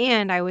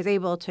 And I was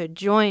able to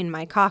join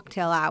my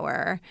cocktail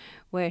hour,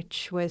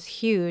 which was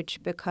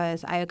huge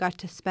because I got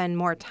to spend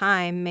more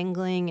time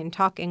mingling and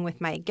talking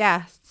with my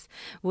guests,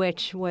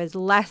 which was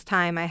less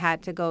time I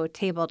had to go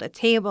table to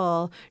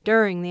table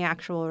during the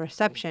actual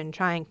reception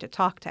trying to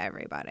talk to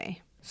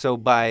everybody. So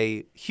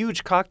by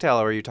huge cocktail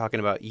hour, you're talking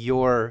about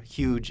your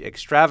huge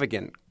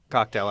extravagant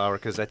cocktail hour,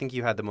 because I think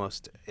you had the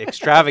most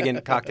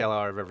extravagant cocktail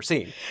hour I've ever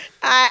seen.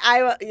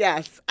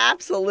 Yes,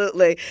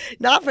 absolutely.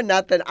 Not for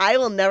nothing. I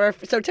will never.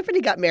 So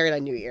Tiffany got married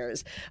on New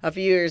Year's a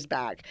few years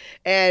back,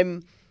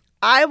 and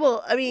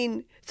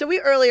so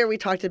we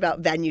talked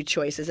about venue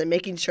choices and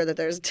making sure that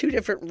there's two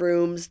different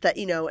rooms that,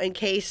 in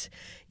case,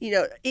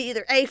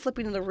 either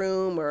flipping in the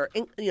room or,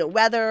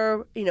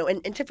 weather,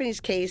 in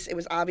Tiffany's case, it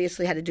was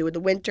obviously had to do with the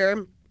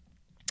winter.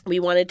 We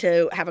wanted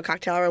to have a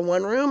cocktail hour in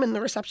one room and the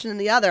reception in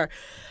the other.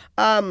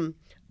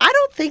 I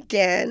don't think,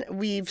 Dan,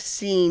 we've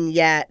seen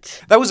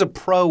yet. That was a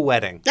pro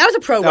wedding. That was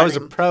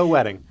a pro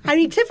wedding. I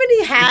mean,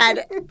 Tiffany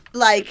had,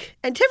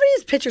 and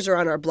Tiffany's pictures are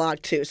on our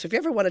blog, too. So if you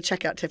ever want to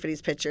check out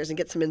Tiffany's pictures and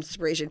get some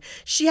inspiration,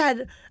 she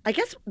had, I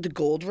guess, the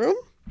gold room,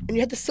 and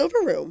you had the silver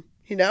room,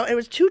 and it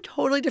was two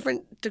totally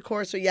different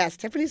decor. So, yes,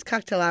 Tiffany's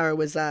cocktail hour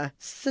was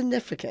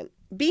significant.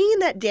 Being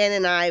that Dan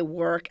and I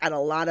work at a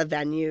lot of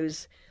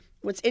venues,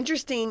 what's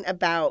interesting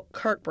about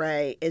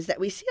Kirkbride is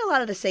that we see a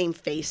lot of the same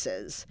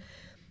faces.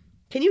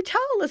 Can you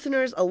tell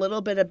listeners a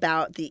little bit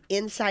about the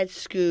inside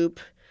scoop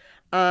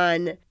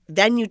on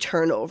venue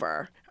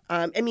turnover?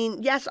 I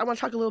mean, yes, I want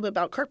to talk a little bit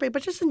about Kirkbride,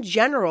 but just in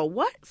general,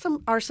 what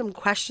are some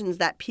questions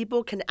that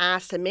people can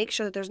ask to make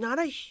sure that there's not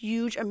a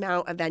huge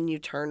amount of venue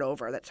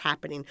turnover that's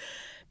happening?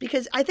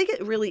 Because I think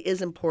it really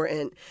is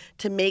important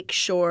to make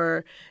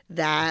sure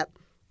that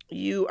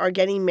you are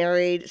getting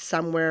married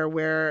somewhere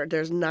where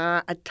there's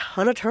not a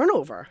ton of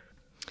turnover.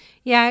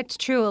 Yeah, it's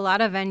true. A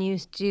lot of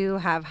venues do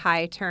have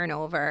high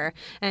turnover.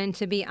 And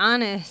to be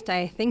honest,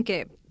 I think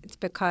it's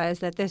because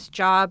that this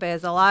job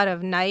is a lot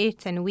of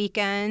nights and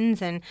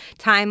weekends and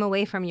time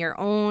away from your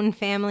own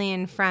family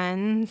and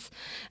friends.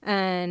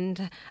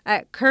 And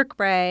at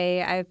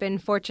Kirkbride, I've been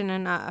fortunate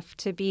enough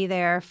to be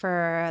there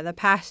for the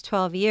past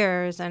 12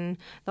 years, and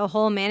the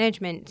whole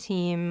management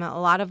team, a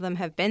lot of them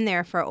have been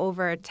there for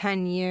over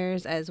 10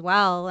 years as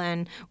well,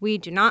 and we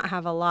do not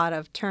have a lot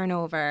of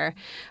turnover.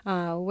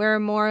 We're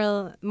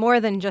more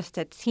than just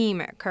a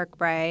team at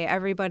Kirkbride.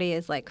 Everybody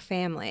is like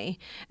family,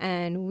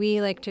 and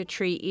we like to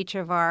treat each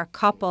of our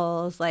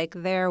couples like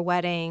their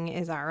wedding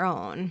is our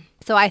own.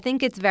 So I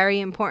think it's very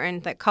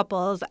important that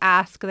couples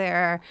ask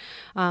their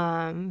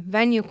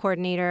venue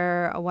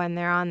coordinator when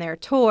they're on their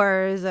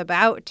tours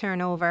about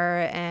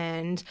turnover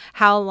and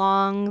how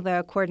long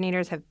the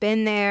coordinators have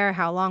been there,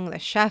 how long the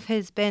chef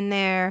has been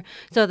there,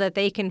 so that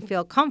they can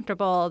feel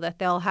comfortable that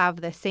they'll have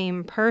the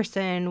same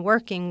person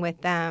working with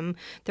them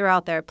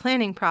throughout their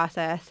planning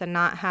process and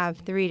not have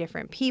 3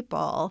 different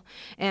people,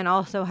 and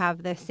also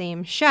have the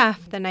same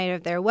chef the night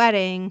of their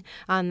wedding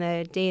on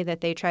the day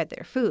that they tried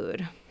their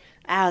food.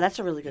 Oh, that's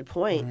a really good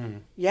point. Mm-hmm.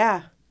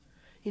 Yeah.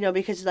 You know,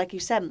 because like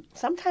you said,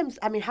 sometimes,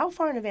 I mean, how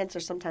far in advance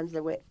are sometimes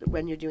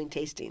when you're doing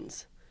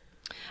tastings?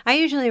 I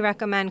usually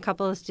recommend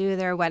couples do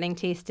their wedding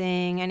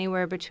tasting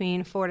anywhere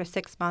between 4 to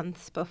 6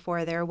 months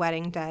before their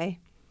wedding day.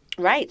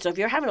 Right. So if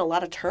you're having a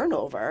lot of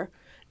turnover,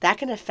 that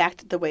can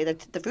affect the way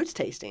that the food's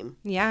tasting.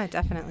 Yeah,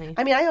 definitely.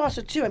 I mean, I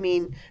also, too,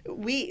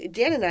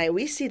 Dan and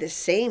I see the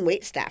same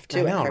wait staff, too.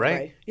 I know,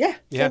 right? Yeah.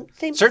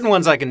 Same. Certain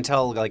ones I can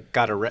tell, like,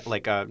 got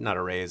not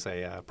a raise,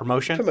 a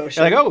promotion. They're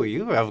like, oh,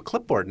 you have a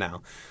clipboard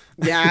now.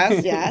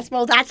 Yes.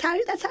 Well, that's how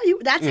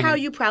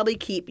you probably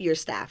keep your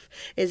staff,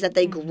 is that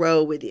they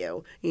grow with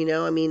you. You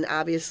know, I mean,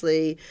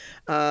 obviously,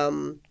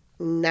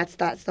 that's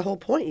the whole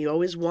point. You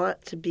always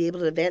want to be able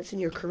to advance in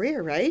your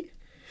career, right?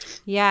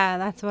 Yeah,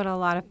 that's what a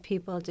lot of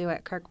people do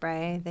at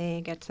Kirkbride.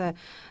 They get to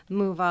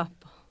move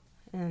up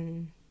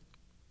and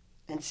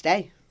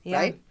stay,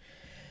 right?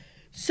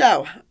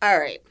 So, all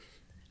right.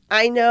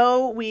 I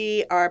know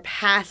we are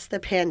past the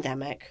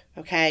pandemic,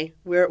 okay?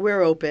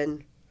 We're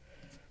open.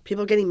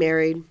 People getting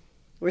married.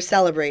 We're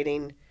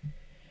celebrating.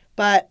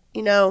 But,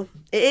 you know,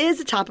 it is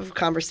a topic of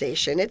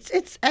conversation.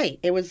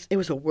 It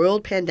was a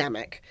world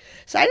pandemic.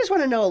 So I just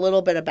want to know a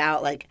little bit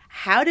about, like,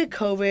 how did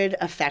COVID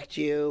affect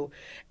you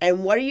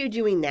and what are you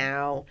doing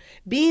now?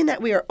 Being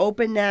that we are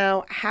open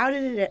now, how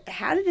did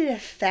it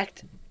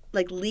affect,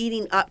 like,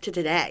 leading up to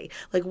today?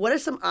 Like, what are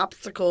some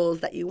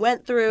obstacles that you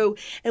went through,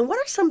 and what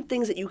are some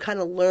things that you kind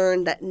of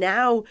learned that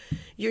now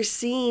you're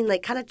seeing,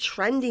 like, kind of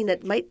trending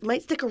that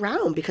might stick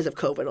around because of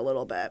COVID a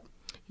little bit?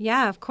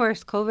 Yeah, of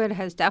course, COVID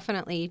has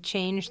definitely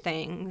changed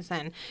things,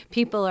 and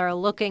people are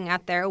looking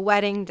at their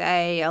wedding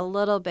day a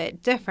little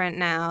bit different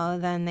now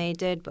than they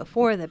did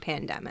before the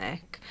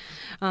pandemic.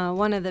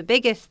 One of the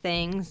biggest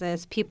things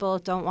is people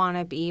don't want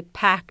to be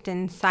packed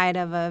inside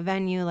of a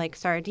venue like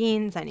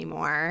sardines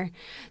anymore.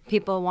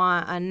 People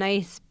want a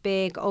nice,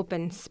 big,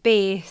 open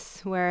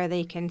space where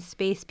they can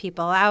space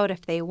people out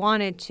if they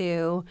wanted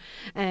to,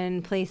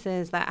 and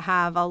places that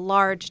have a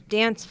large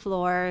dance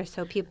floor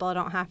so people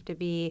don't have to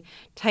be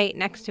tight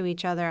next to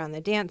each other on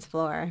the dance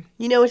floor.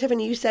 You know,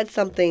 Tiffany, you said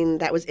something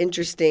that was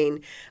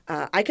interesting.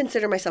 I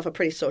consider myself a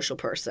pretty social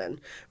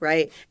person,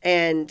 right?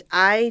 And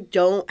I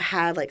don't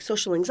have, like,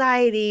 social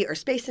anxiety or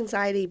space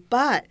anxiety,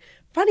 but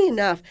funny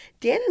enough,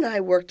 Dan and I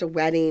worked a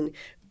wedding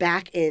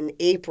back in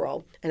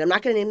April, and I'm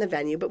not going to name the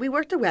venue, but we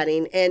worked a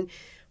wedding, and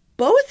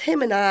both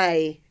him and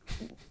I,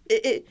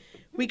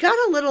 we got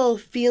a little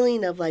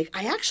feeling of, like,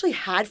 I actually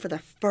had, for the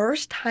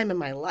first time in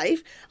my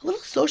life, a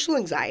little social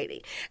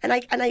anxiety. And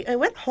I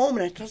went home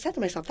and I said to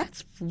myself,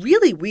 that's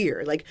really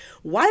weird. Like,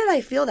 why did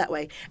I feel that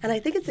way? And I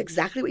think it's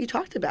exactly what you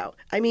talked about.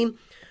 I mean,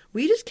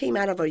 we just came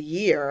out of a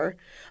year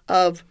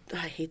of,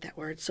 I hate that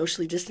word,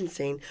 socially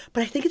distancing,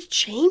 but I think it's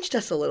changed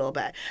us a little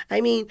bit.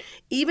 I mean,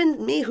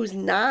 even me, who's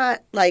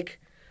not, like,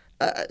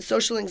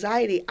 social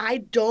anxiety,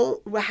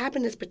 what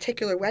happened this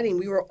particular wedding,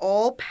 we were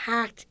all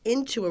packed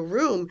into a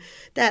room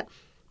that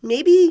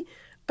maybe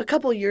a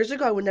couple of years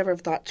ago I would never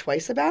have thought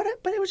twice about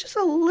it, but it was just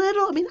a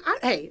little,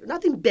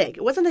 nothing big.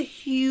 It wasn't a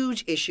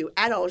huge issue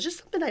at all. It was just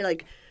something I,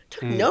 like,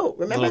 took note.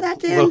 Remember that,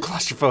 Dan? A little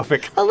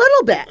claustrophobic. A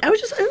little bit. It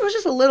was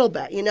just a little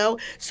bit, you know?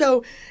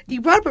 So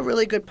you brought up a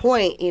really good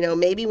point. You know,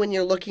 maybe when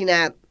you're looking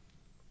at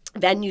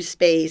venue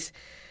space,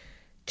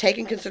 take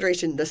in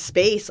consideration the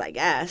space, I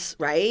guess,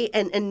 right?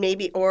 And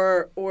maybe,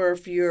 or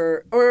if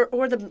you're,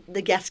 or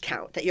the guest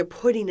count that you're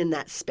putting in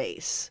that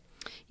space.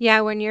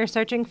 Yeah, when you're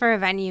searching for a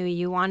venue,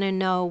 you want to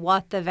know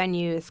what the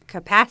venue's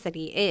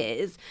capacity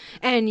is,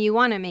 and you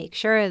want to make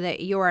sure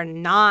that you're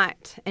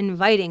not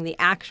inviting the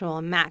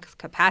actual max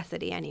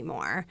capacity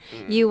anymore.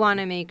 You want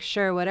to make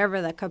sure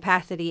whatever the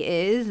capacity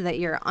is, that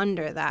you're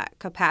under that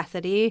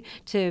capacity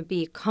to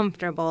be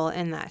comfortable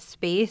in that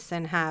space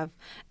and have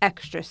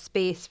extra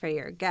space for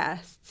your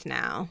guests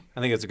now.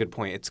 I think that's a good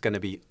point. It's going to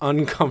be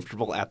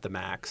uncomfortable at the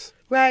max.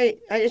 Right.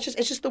 It's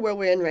just the world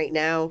we're in right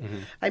now.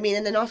 I mean,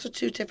 and then also,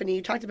 too, Tiffany,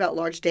 you talked about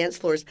large dance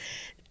floors.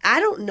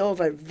 I don't know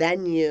of a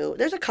venue.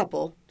 There's a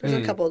couple.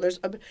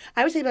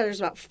 I would say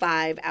there's about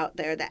 5 out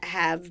there that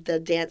have the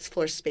dance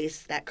floor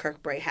space that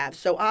Kirkbride have.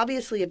 So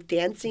obviously, if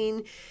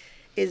dancing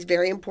is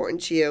very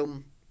important to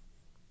you,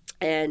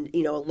 and,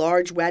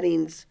 large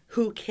weddings,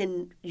 you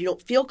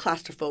don't feel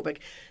claustrophobic,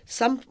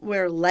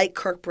 somewhere like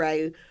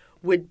Kirkbride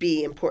would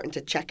be important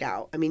to check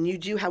out. I mean, you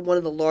do have one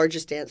of the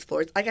largest dance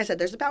floors. Like I said,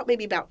 there's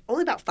only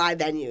about 5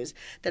 venues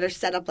that are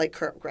set up like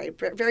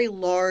Kirkbride. Very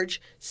large,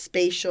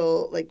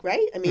 spatial,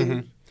 right? I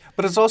mean,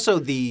 But it's also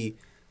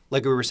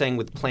like we were saying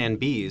with Plan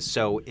Bs.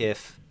 So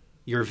if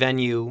your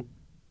venue,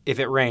 if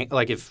it rained,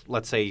 like if,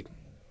 let's say,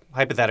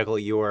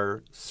 hypothetically,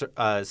 your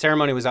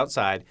ceremony was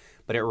outside,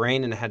 but it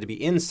rained and it had to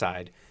be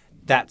inside,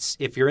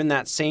 if you're in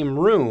that same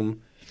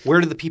room,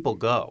 where do the people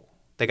go?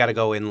 They got to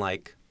go in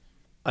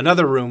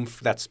another room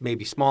that's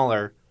maybe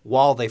smaller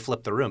while they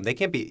flip the room. They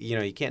can't be,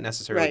 you can't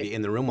necessarily be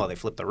in the room while they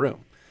flip the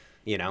room,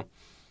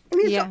 I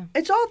mean,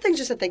 it's all things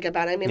just to think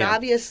about. I mean,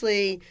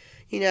 obviously,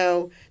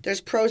 there's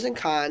pros and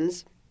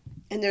cons,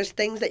 and there's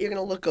things that you're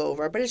going to look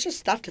over, but it's just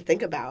stuff to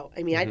think about.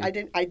 I mean, I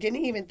didn't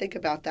even think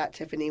about that,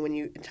 Tiffany,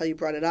 until you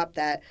brought it up,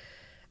 that,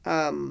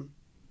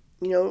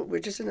 we're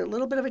just in a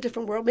little bit of a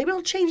different world. Maybe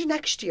it'll change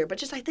next year,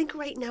 but I think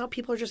right now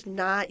people are just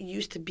not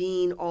used to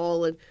being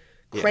all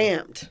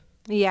cramped.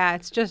 Yeah,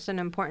 it's just an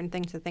important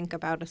thing to think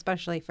about,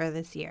 especially for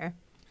this year.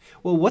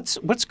 Well, what's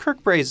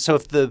Kirkbride's? So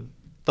if the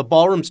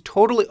ballroom's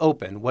totally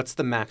open, what's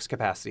the max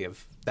capacity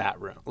of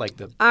that room?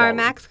 Our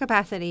max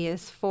capacity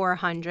is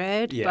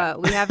 400,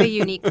 but we have a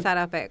unique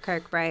setup at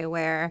Kirkbride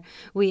where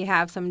we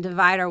have some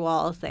divider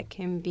walls that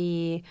can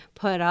be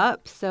put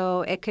up.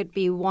 So it could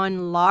be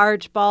one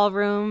large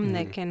ballroom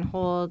that can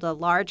hold a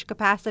large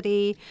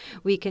capacity.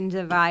 We can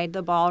divide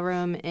the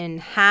ballroom in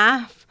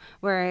half,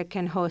 where it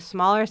can host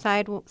smaller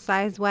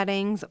size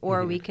weddings,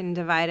 or we can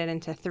divide it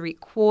into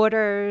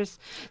 3/4.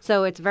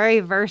 So it's very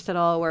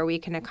versatile, where we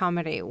can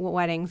accommodate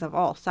weddings of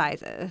all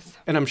sizes.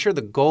 And I'm sure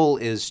the goal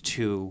is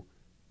to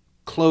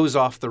close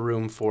off the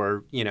room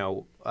for,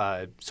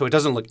 so it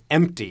doesn't look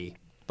empty,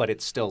 but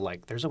it's still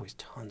there's always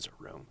tons of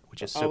room,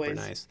 which is super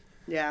nice.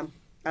 Yeah,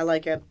 I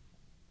like it.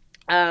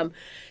 So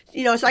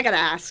I got to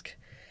ask,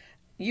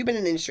 you've been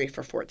in the industry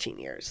for 14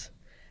 years.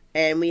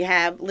 And we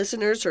have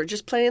listeners who are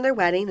just planning their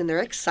wedding, and they're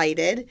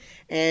excited.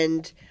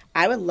 And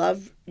I would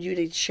love you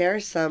to share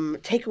some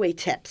takeaway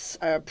tips,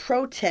 or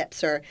pro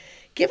tips, or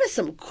give us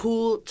something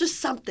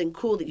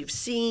cool that you've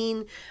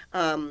seen.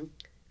 I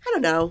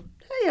don't know.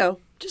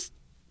 Just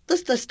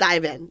let's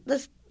dive in.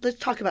 Let's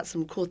talk about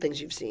some cool things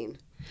you've seen.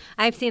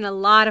 I've seen a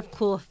lot of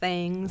cool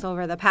things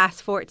over the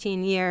past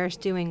 14 years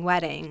doing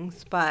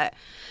weddings, but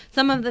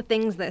some of the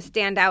things that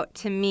stand out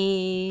to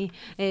me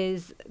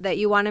is that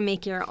you want to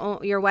make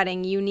your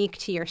wedding unique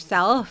to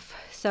yourself.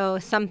 So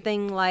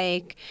something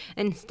like,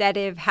 instead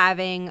of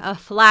having a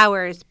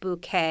flowers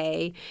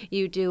bouquet,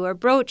 you do a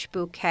brooch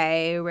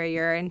bouquet, where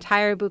your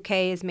entire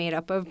bouquet is made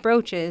up of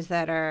brooches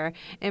that are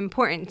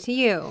important to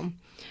you.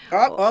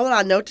 Hold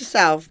on, note to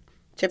self.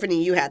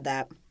 Tiffany, you had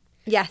that.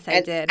 Yes, I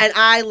did. And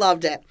I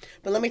loved it.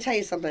 But let me tell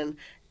you something.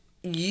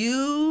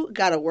 You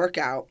got to work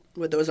out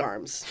with those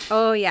arms.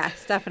 Oh,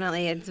 yes,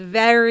 definitely. It's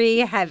very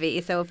heavy.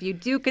 So if you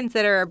do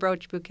consider a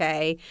brooch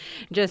bouquet,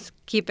 just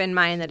keep in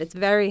mind that it's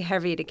very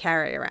heavy to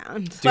carry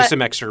around. Do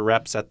some extra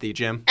reps at the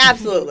gym.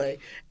 Absolutely.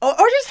 Or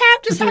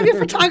just have your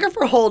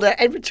photographer hold it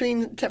in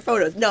between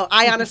photos. No,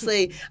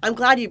 I'm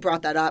glad you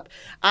brought that up.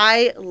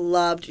 I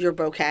loved your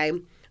bouquet.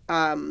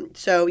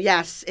 So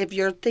yes, if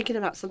you're thinking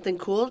about something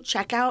cool,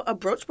 check out a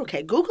brooch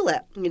bouquet. Google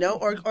it,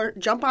 or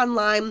jump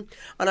online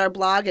on our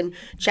blog and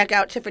check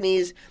out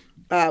Tiffany's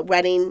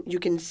wedding. You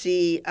can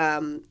see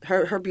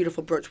her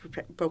beautiful brooch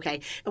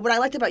bouquet. And what I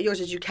liked about yours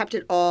is you kept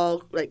it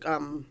all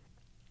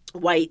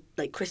white,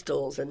 like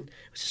crystals, and it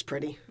was just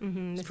pretty.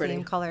 The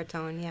same color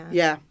tone, yeah.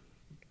 Yeah.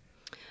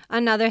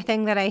 Another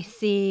thing that I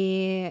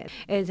see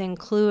is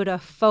include a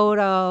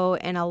photo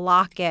in a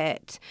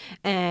locket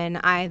and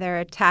either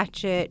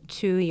attach it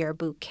to your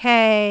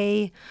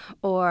bouquet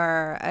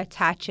or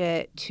attach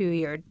it to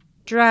your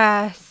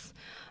dress.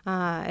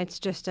 It's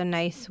just a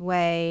nice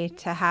way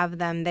to have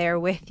them there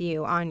with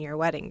you on your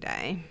wedding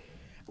day.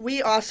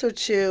 We also,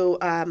 too,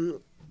 Dan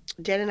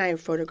and I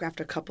photographed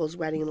a couple's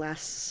wedding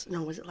was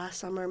it last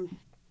summer?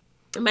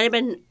 It might have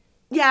been,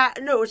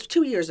 it was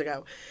 2 years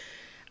ago.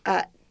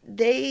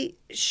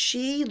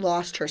 She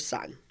lost her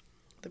son.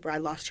 The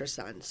bride lost her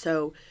son.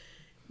 So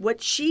What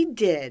she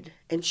did,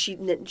 and she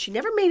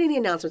never made any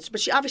announcements,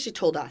 but she obviously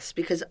told us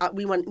because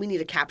we need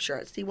to capture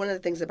it. See, one of the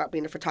things about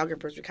being a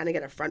photographer is we kind of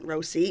get a front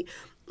row seat.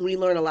 We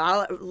learn a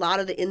lot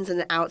of the ins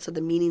and outs of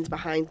the meanings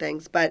behind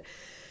things. But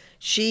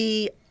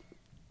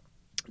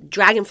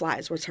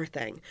dragonflies was her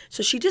thing.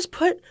 So she just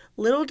put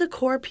little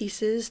decor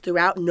pieces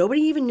throughout.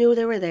 Nobody even knew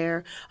they were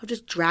there, of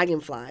just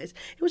dragonflies.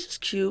 It was just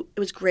cute. It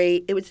was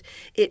great.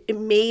 It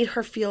made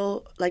her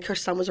feel like her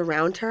son was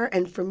around her.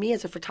 And for me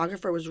as a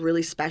photographer, it was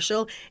really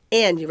special.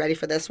 And you ready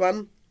for this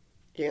one?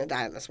 You're going to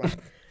die on this one.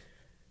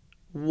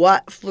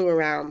 What flew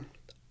around?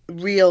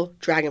 Real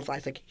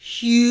dragonflies. Like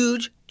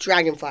huge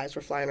dragonflies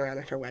were flying around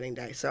on her wedding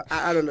day. So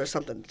I don't know,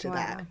 something to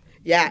that.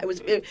 Yeah,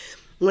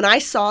 when I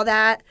saw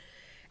that,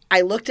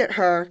 I looked at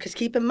her, because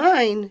keep in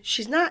mind,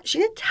 she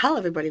didn't tell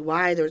everybody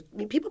why.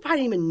 People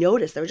probably didn't even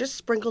notice. They were just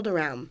sprinkled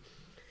around.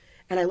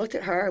 And I looked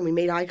at her, and we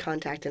made eye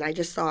contact, and I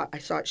saw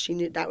it. She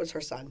knew that was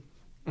her son.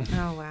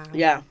 Oh, wow.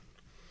 Yeah.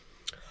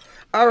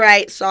 All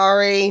right,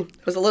 sorry.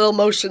 It was a little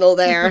emotional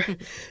there.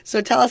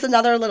 So tell us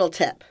another little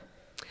tip.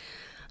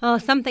 Well,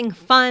 something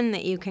fun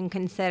that you can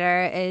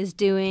consider is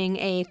doing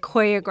a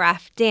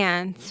choreographed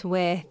dance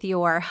with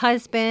your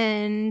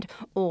husband,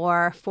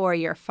 or for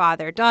your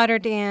father-daughter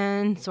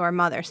dance or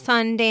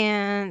mother-son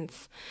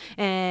dance.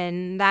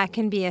 And that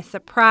can be a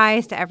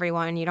surprise to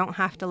everyone. You don't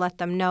have to let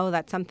them know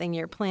that's something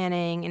you're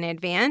planning in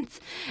advance.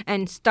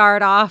 And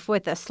start off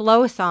with a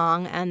slow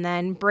song and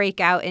then break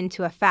out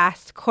into a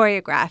fast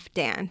choreographed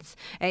dance.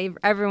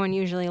 Everyone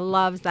usually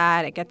loves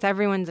that. It gets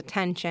everyone's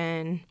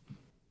attention.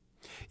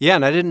 Yeah,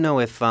 and I didn't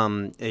know if,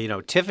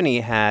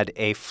 Tiffany had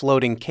a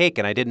floating cake,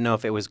 and I didn't know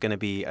if it was going to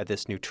be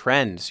this new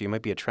trend. So you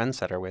might be a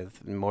trendsetter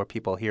with more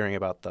people hearing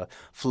about the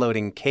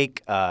floating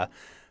cake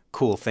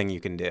cool thing you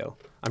can do.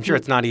 I'm sure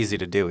it's not easy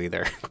to do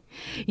either.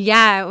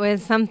 Yeah, it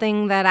was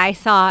something that I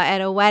saw at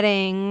a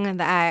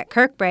wedding at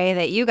Kirkbrae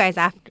that you guys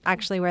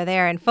actually were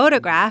there and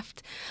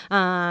photographed,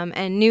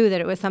 and knew that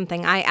it was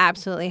something I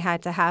absolutely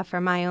had to have for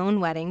my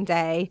own wedding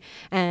day,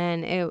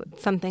 and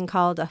it's something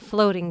called a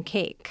floating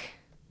cake.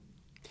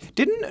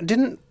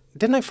 Didn't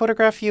I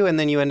photograph you and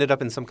then you ended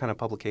up in some kind of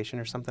publication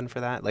or something for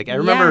that? Like I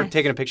remember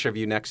taking a picture of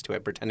you next to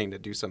it, pretending to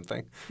do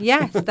something.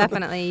 Yes,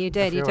 definitely, you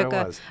did. You took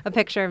a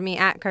picture of me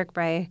at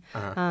Kirkbrae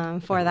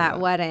for that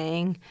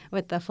wedding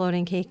with the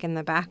floating cake in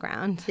the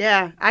background.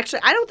 Yeah, actually,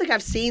 I don't think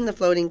I've seen the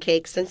floating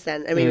cake since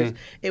then. I mean,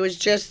 it was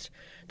just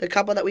the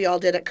couple that we all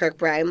did at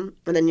Kirkbrae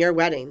and then your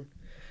wedding.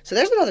 So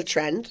there's another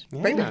trend.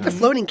 Yeah. Bring back the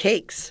floating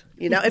cakes.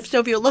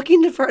 If you're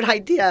looking for an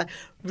idea,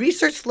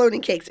 research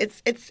floating cakes.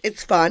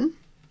 It's fun.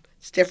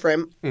 It's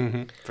different.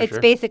 Mm-hmm, it's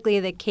basically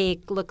the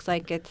cake looks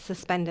like it's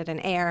suspended in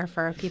air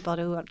for people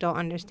who don't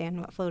understand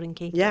what floating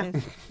cake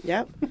is.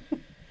 Yep.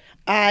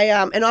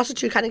 And also,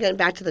 too, kind of getting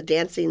back to the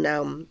dancing,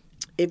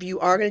 if you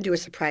are going to do a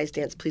surprise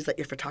dance, please let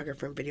your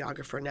photographer and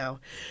videographer know,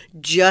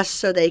 just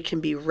so they can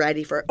be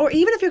ready for it. Or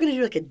even if you're going to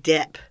do like a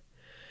dip,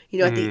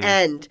 at the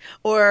end,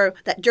 or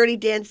that Dirty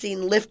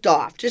Dancing lift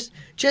off. Just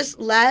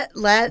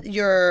let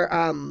your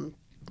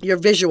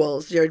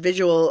visuals, your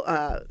visual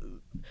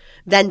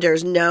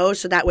vendors know,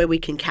 so that way we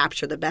can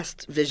capture the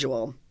best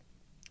visual.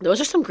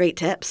 Those are some great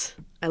tips.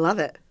 I love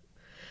it.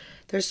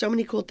 There's so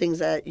many cool things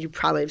that you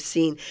probably have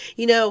seen.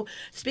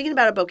 Speaking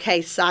about a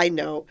bouquet, side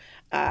note,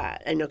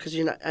 I know because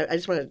I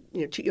just want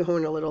to toot your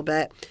horn a little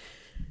bit.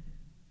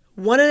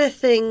 One of the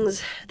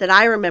things that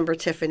I remember,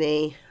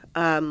 Tiffany,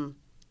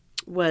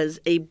 was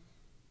a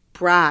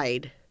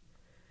bride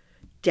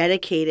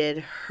dedicated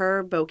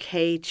her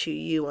bouquet to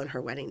you on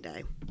her wedding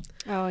day.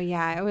 Oh,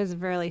 yeah. It was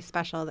really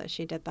special that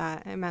she did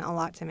that. It meant a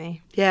lot to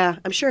me. Yeah,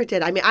 I'm sure it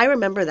did. I mean, I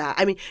remember that.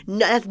 I mean,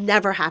 that's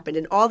never happened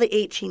in all the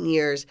 18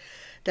 years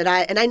that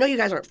and I know you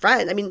guys aren't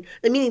friends. I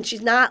mean,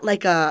 she's not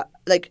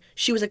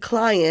she was a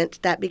client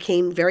that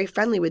became very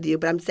friendly with you,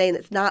 but I'm saying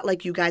it's not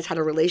like you guys had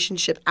a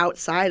relationship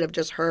outside of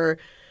just her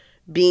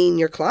being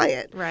your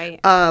client. Right.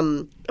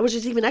 Which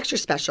is even extra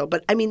special.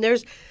 But, I mean,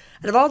 out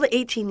of all the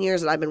 18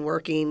 years that I've been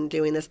working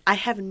doing this, I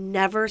have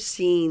never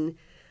seen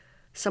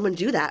someone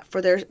do that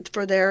for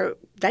their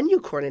venue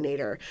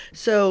coordinator.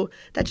 So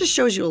that just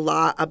shows you a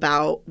lot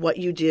about what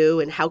you do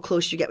and how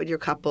close you get with your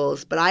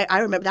couples. But I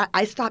remember that.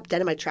 I stopped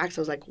dead in my tracks.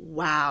 I was like,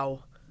 wow,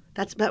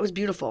 that was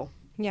beautiful.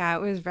 Yeah, it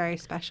was very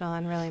special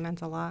and really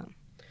meant a lot.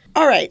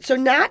 All right, so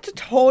not to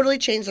totally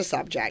change the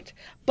subject,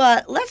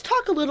 but let's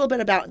talk a little bit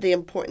about the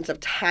importance of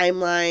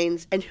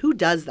timelines and who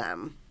does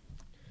them.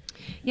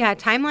 Yeah,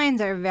 timelines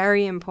are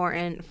very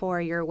important for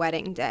your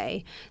wedding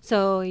day.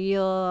 So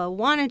you'll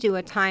want to do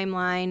a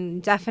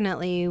timeline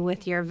definitely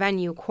with your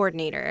venue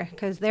coordinator,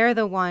 because they're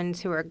the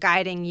ones who are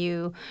guiding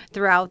you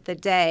throughout the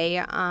day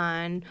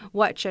on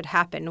what should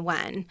happen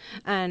when.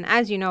 And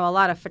as you know, a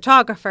lot of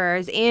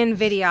photographers and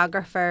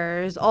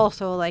videographers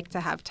also like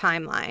to have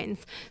timelines.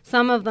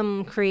 Some of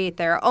them create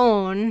their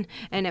own,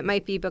 and it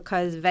might be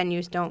because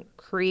venues don't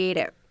create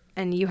it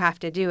and you have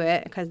to do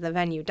it because the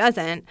venue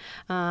doesn't,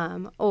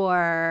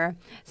 or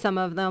some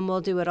of them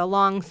will do it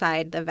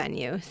alongside the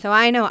venue. So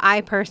I know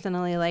I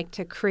personally like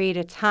to create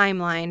a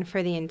timeline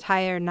for the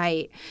entire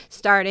night,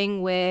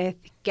 starting with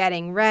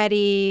getting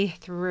ready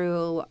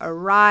through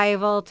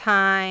arrival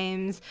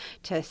times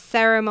to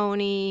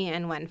ceremony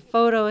and when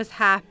photos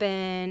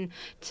happen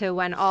to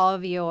when all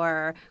of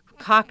your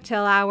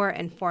cocktail hour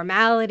and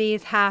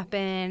formalities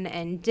happen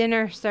and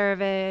dinner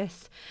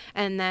service.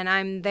 And then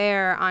I'm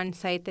there on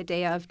site the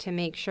day of to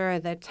make sure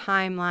the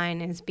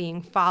timeline is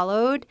being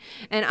followed.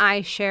 And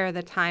I share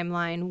the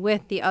timeline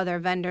with the other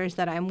vendors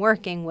that I'm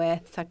working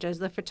with, such as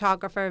the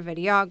photographer,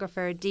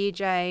 videographer,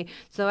 DJ,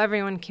 so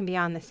everyone can be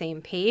on the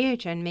same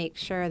page and make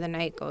sure the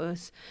night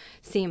goes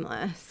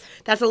seamless.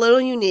 That's a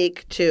little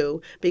unique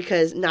too,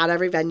 because not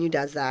every venue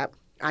does that.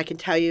 I can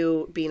tell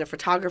you, being a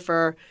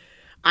photographer,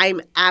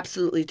 I'm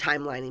absolutely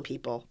timelining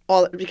people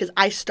because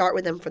I start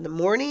with them from the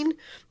morning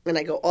and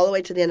I go all the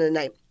way to the end of the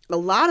night. A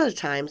lot of the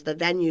times, the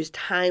venues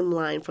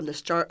timeline from the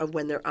start of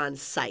when they're on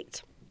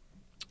site.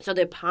 So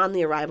they're upon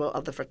the arrival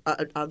of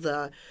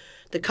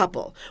the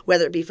couple,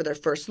 whether it be for their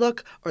first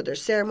look or their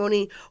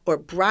ceremony or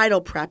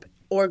bridal prep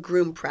or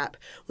groom prep.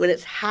 When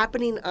it's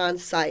happening on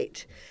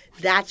site,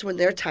 that's when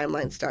their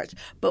timeline starts.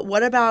 But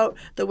what about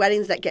the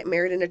weddings that get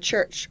married in a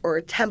church or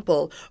a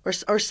temple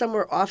or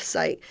somewhere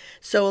off-site?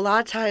 So a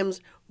lot of times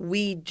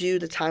we do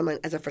the timeline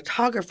as a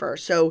photographer.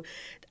 So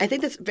I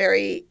think that's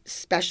very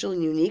special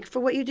and unique for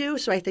what you do.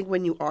 So I think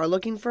when you are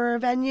looking for a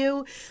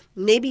venue,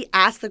 maybe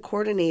ask the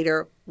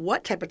coordinator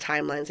what type of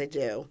timelines they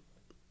do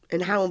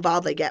and how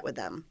involved they get with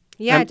them.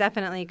 Yeah,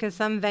 definitely, because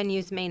some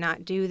venues may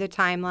not do the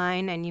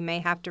timeline and you may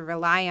have to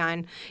rely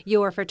on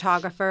your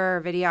photographer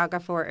or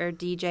videographer or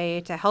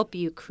DJ to help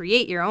you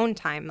create your own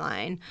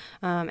timeline.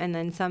 And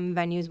then some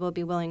venues will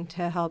be willing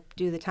to help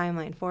do the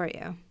timeline for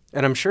you.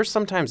 And I'm sure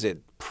sometimes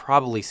it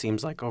probably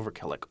seems like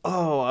overkill, like,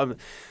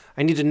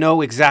 I need to know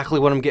exactly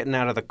what I'm getting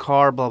out of the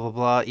car, blah,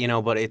 blah,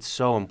 blah, but it's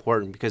so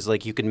important because,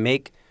 like, you can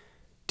make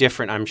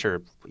different, I'm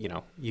sure,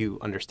 you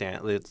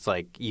understand. It's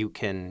like you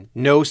can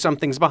know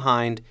something's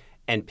behind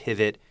and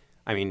pivot.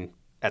 I mean,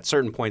 at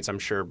certain points, I'm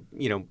sure,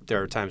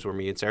 there are times where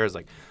me and Sarah's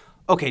like,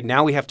 okay,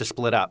 now we have to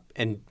split up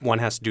and one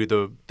has to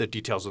do the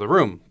details of the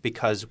room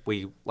because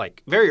we,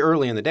 like, very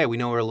early in the day, we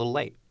know we're a little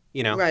late,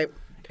 Right.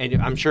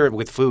 And I'm sure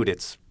with food,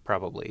 it's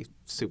probably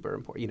super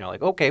important.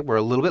 Like, okay, we're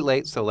a little bit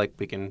late, so, like,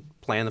 we can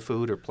plan the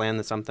food or plan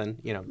the something,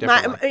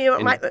 differently.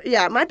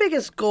 My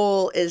biggest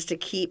goal is to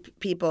keep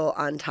people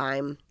on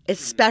time,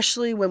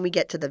 especially when we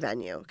get to the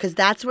venue, because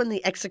that's when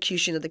the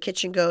execution of the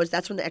kitchen goes.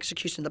 That's when the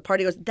execution of the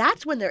party goes.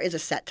 That's when there is a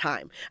set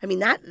time. I mean,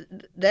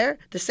 the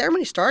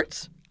ceremony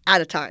starts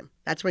at a time.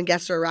 That's when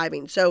guests are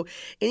arriving. So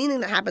anything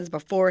that happens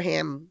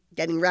beforehand,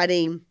 getting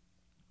ready,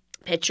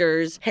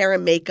 pictures, hair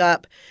and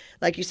makeup,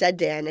 like you said,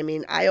 Dan, I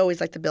mean, I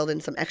always like to build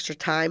in some extra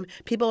time.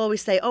 People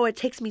always say, it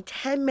takes me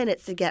 10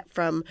 minutes to get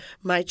from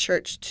my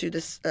church to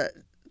the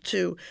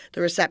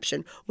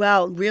reception.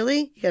 Well,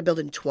 really, you got to build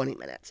in 20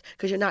 minutes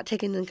because you're not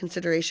taking into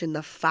consideration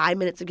the 5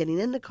 minutes of getting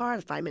in the car,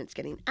 the 5 minutes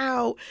getting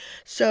out.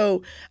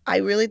 So I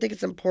really think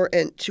it's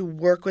important to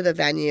work with a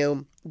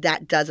venue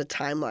that does a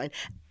timeline,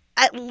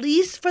 at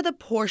least for the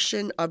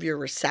portion of your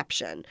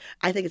reception.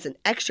 I think it's an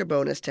extra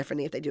bonus,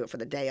 Tiffany, if they do it for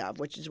the day of,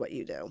 which is what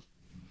you do.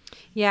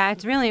 Yeah,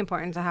 it's really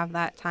important to have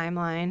that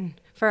timeline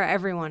for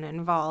everyone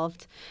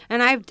involved.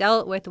 And I've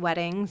dealt with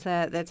weddings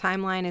that the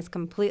timeline is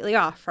completely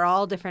off for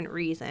all different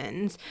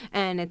reasons.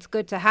 And it's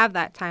good to have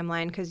that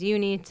timeline because you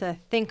need to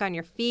think on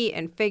your feet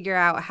and figure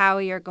out how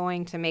you're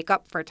going to make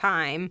up for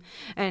time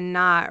and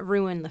not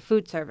ruin the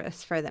food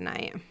service for the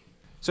night.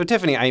 So,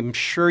 Tiffany, I'm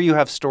sure you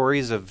have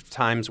stories of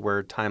times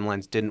where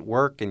timelines didn't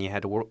work and you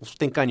had to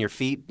think on your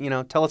feet.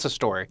 Tell us a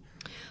story.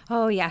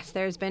 Oh, yes.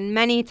 There's been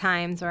many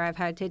times where I've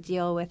had to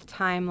deal with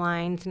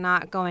timelines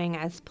not going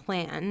as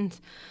planned.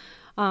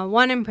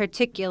 One in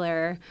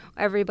particular,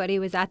 everybody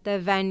was at the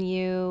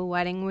venue.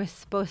 Wedding was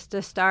supposed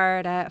to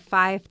start at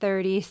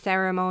 5:30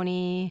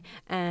 ceremony,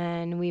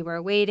 and we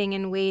were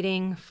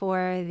waiting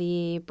for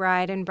the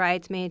bride and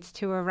bridesmaids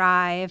to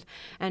arrive.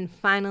 And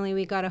finally,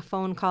 we got a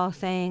phone call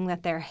saying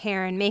that their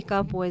hair and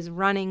makeup was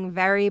running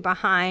very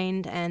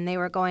behind, and they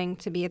were going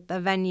to be at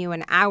the venue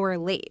an hour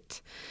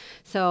late.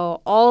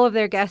 So all of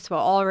their guests were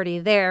already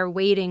there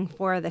waiting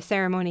for the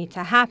ceremony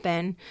to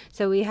happen.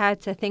 So we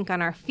had to think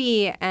on our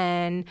feet,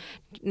 and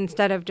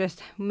instead of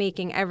just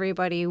making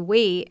everybody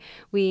wait,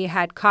 we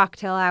had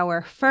cocktail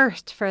hour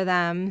first for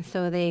them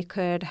so they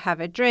could have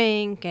a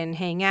drink and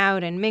hang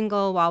out and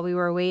mingle while we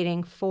were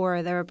waiting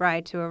for their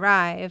bride to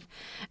arrive.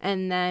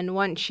 And then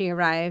once she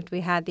arrived,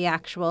 we had the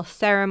actual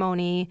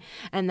ceremony,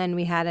 and then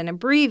we had an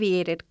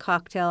abbreviated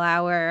cocktail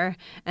hour,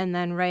 and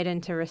then right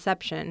into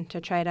reception to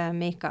try to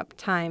make up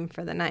time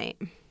for the night.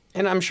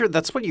 And I'm sure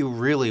that's what you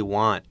really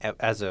want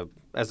as a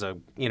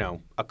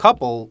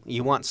couple.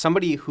 You want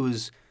somebody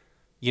who's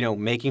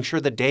making sure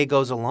the day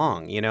goes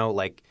along,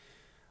 like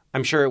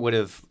I'm sure it would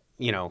have,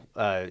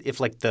 if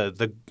like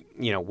the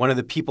one of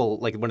the people,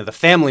 like one of the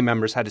family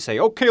members had to say,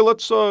 okay,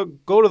 let's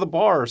go to the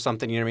bar or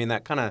something, you know what I mean?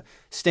 That kind of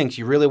stinks.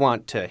 You really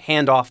want to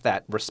hand off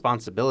that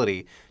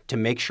responsibility to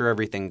make sure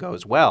everything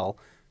goes well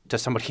to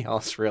somebody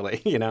else,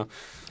 really,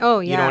 Oh,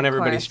 yeah, you don't want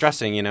everybody course.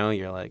 stressing,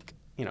 you're like,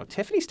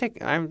 Tiffany's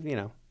taking,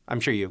 I'm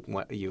sure you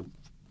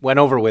went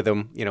over with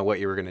them, what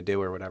you were going to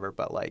do or whatever,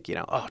 but like,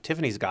 oh,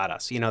 Tiffany's got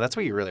us, that's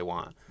what you really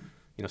want,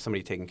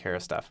 somebody taking care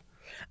of stuff.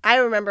 I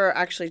remember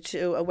actually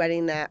too a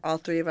wedding that all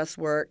three of us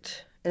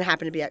worked, and it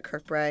happened to be at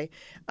Kirkbrae,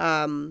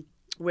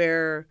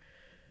 where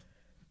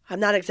I'm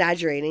not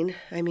exaggerating.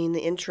 I mean,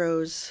 the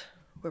intros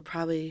were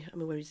probably,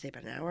 what did you say,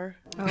 about an hour?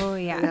 Oh,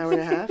 yeah. An hour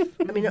and a half?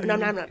 I mean, no,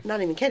 I'm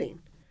not even kidding.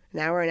 An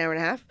hour and a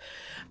half.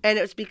 And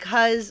it was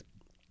because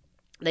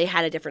they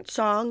had a different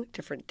song,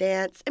 different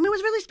dance. I mean, it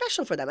was really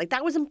special for them. Like,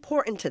 that was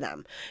important to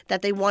them,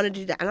 that they wanted to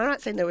do that. And I'm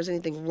not saying there was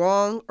anything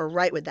wrong or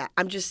right with that.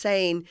 I'm just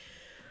saying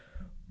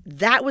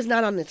that was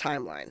not on the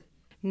timeline.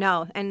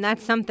 No, and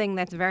that's something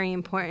that's very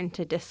important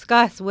to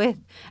discuss with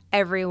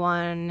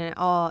everyone,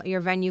 all your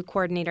venue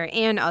coordinator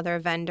and other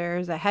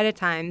vendors ahead of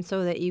time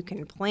so that you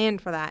can plan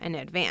for that in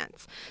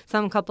advance.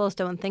 Some couples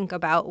don't think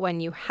about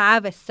when you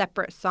have a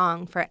separate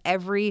song for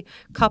every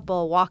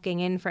couple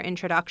walking in for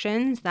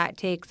introductions, that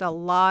takes a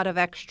lot of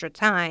extra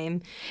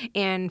time,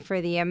 and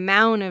for the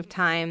amount of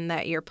time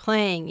that you're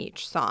playing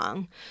each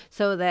song,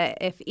 so that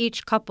if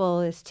each couple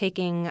is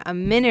taking a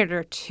minute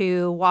or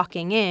two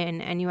walking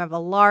in and you have a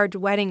large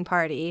wedding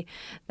party,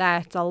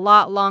 that's a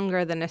lot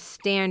longer than a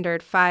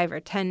standard 5 or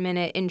 10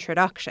 minute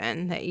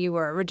introduction that you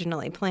were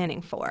originally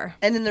planning for.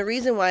 And then the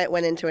reason why it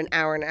went into an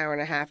hour and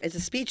a half is the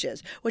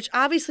speeches, which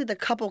obviously the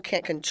couple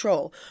can't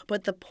control.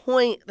 But the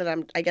point that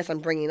I'm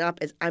bringing up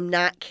is I'm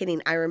not kidding.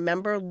 I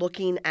remember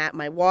looking at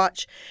my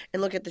watch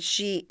and look at the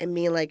sheet and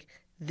being like,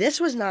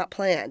 this was not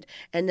planned.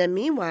 And then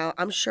meanwhile,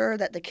 I'm sure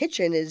that the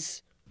kitchen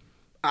is,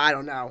 I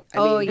don't know.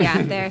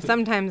 Yeah.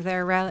 Sometimes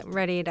they're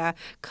ready to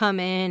come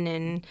in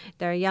and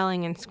they're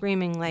yelling and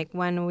screaming like,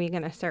 when are we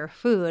going to serve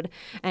food?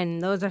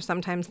 And those are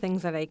sometimes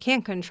things that I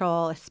can't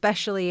control,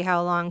 especially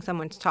how long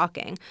someone's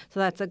talking. So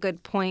that's a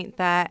good point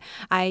that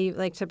I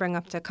like to bring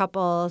up to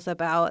couples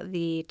about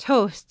the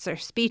toasts or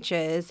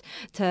speeches.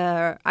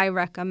 I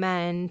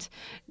recommend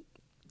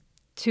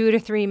 2 to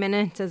 3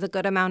 minutes is a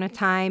good amount of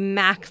time,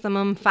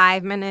 maximum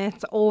 5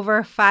 minutes.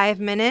 Over 5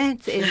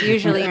 minutes is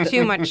usually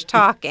too much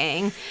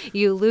talking.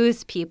 You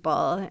lose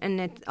people. And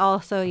it's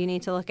also, you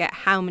need to look at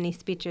how many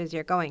speeches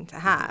you're going to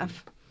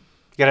have.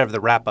 You got to have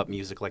the wrap-up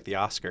music like the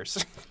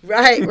Oscars.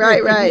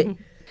 Right.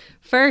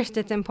 First,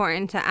 it's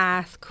important to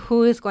ask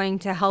who is going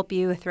to help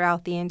you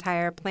throughout the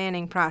entire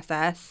planning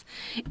process,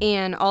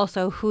 and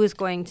also who is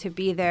going to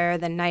be there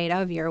the night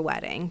of your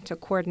wedding to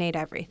coordinate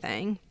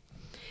everything.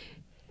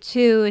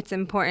 2, it's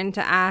important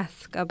to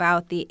ask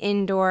about the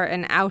indoor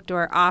and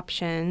outdoor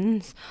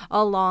options,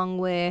 along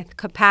with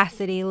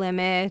capacity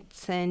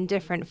limits and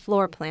different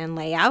floor plan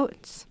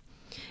layouts.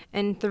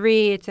 And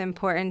 3, it's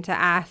important to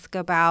ask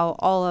about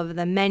all of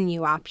the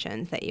menu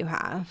options that you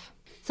have.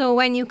 So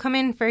when you come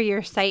in for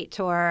your site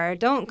tour,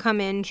 don't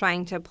come in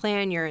trying to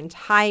plan your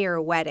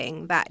entire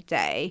wedding that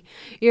day.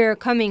 You're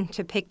coming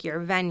to pick your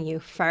venue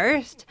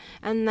first,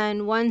 and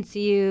then once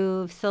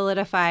you've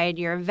solidified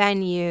your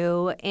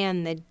venue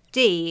and the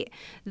date,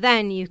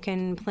 then you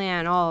can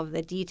plan all of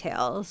the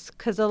details,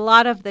 because a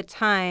lot of the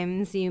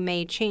times you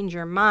may change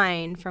your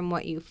mind from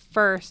what you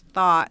first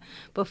thought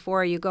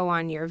before you go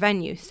on your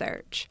venue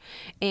search,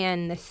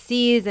 and the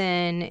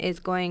season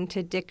is going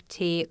to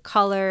dictate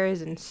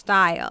colors and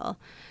style.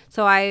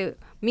 So I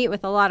meet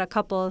with a lot of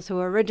couples who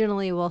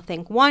originally will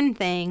think one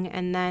thing,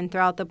 and then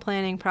throughout the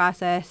planning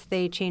process,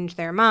 they change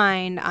their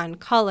mind on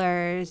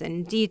colors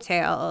and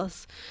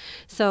details.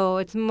 So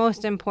it's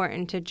most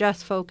important to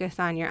just focus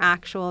on your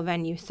actual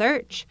venue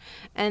search,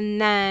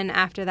 and then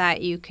after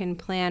that, you can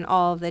plan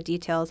all of the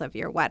details of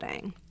your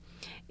wedding.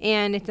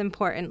 And it's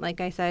important,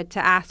 like I said, to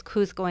ask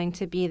who's going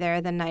to be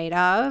there the night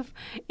of.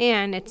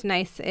 And it's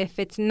nice if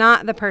it's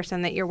not the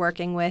person that you're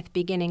working with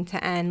beginning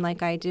to end,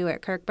 like I do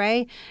at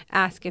Kirkbrae,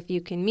 ask if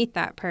you can meet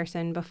that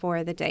person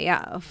before the day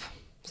of,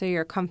 so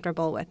you're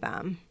comfortable with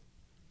them.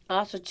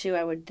 Also, too,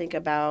 I would think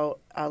about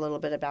a little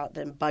bit about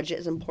the budget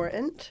is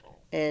important,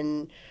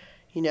 and,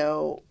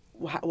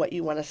 what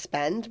you want to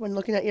spend when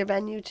looking at your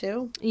venue,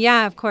 too.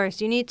 Yeah, of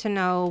course. You need to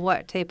know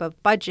what type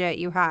of budget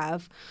you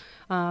have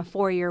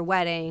for your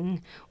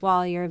wedding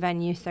while you're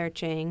venue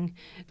searching,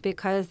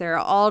 because there are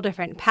all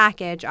different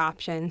package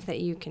options that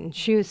you can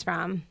choose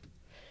from.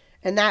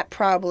 And that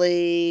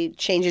probably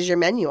changes your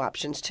menu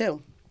options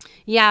too.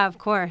 Yeah, of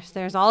course.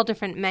 There's all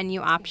different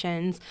menu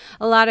options.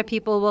 A lot of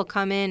people will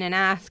come in and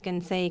ask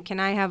and say, can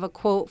I have a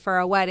quote for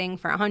a wedding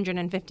for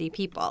 150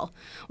 people?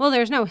 Well,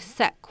 there's no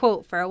set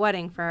quote for a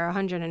wedding for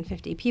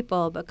 150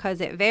 people because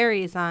it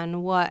varies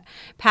on what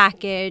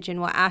package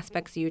and what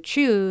aspects you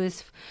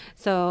choose.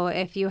 So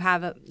if you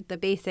have the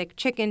basic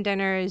chicken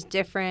dinner is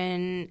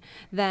different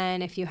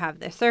than if you have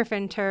the surf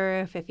and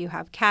turf. If you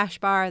have cash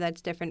bar,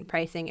 that's different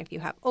pricing. If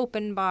you have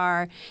open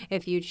bar,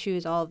 if you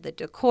choose all of the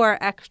decor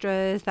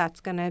extras,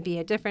 that's going to be be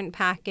a different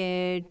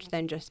package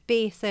than just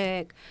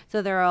basic.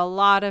 So there are a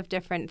lot of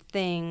different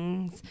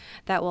things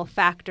that will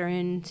factor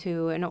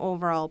into an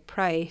overall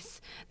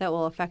price that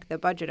will affect the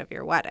budget of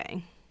your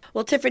wedding.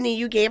 Well, Tiffany,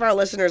 you gave our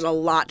listeners a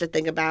lot to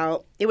think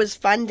about. It was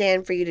fun,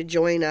 Dan, for you to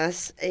join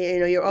us. You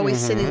know, you're always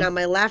sitting on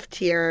my left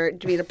here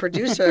to be the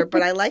producer,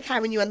 but I like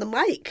having you on the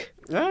mic.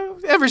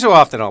 Every so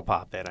often I'll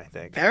pop in, I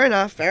think. Fair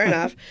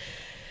enough.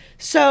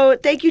 So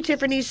thank you,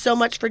 Tiffany, so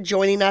much for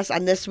joining us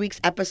on this week's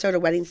episode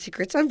of Wedding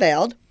Secrets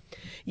Unveiled.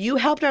 You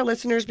helped our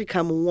listeners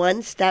become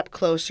one step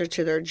closer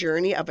to their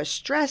journey of a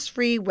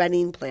stress-free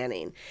wedding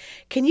planning.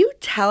 Can you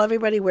tell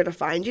everybody where to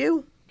find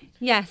you?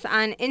 Yes,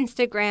 on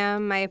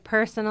Instagram, my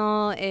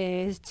personal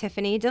is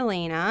Tiffany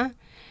Delana,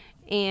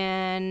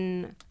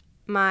 and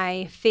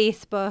my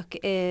Facebook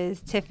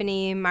is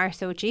Tiffany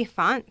Marsoci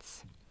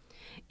Fonts.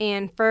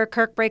 And for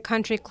Kirkbride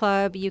Country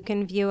Club, you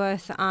can view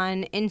us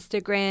on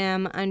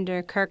Instagram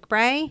under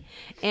Kirkbride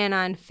and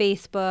on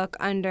Facebook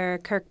under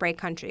Kirkbride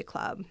Country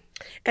Club.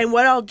 And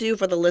what I'll do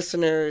for the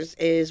listeners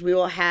is we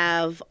will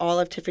have all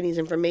of Tiffany's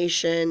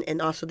information and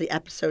also the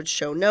episode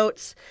show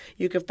notes.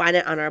 You can find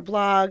it on our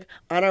blog,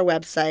 on our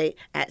website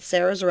at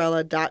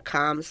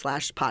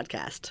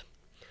sarahzarella.com/podcast.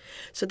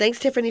 So thanks,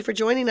 Tiffany, for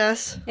joining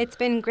us. It's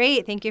been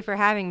great. Thank you for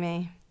having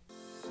me.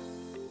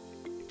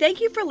 Thank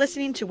you for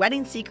listening to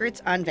Wedding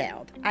Secrets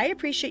Unveiled. I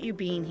appreciate you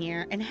being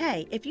here. And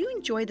hey, if you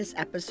enjoyed this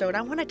episode,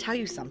 I want to tell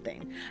you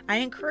something. I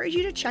encourage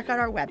you to check out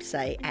our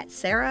website at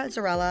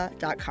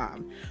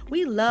sarahzarella.com.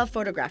 We love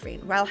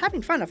photographing while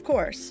having fun, of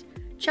course.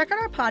 Check out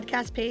our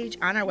podcast page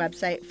on our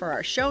website for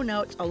our show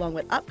notes along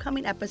with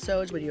upcoming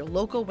episodes with your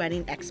local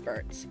wedding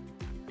experts.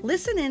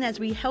 Listen in as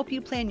we help you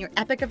plan your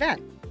epic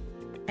event.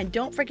 And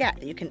don't forget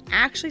that you can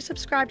actually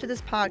subscribe to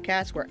this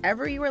podcast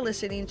wherever you are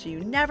listening so you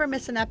never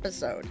miss an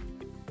episode.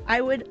 I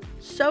would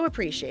so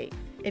appreciate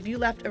if you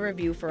left a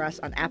review for us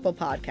on Apple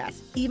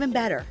Podcasts. Even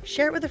better,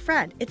 share it with a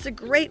friend. It's a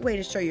great way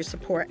to show your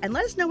support and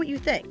let us know what you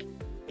think.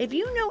 If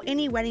you know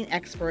any wedding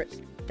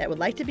experts that would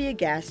like to be a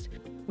guest,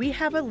 we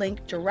have a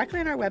link directly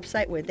on our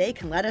website where they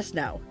can let us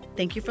know.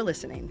 Thank you for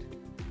listening.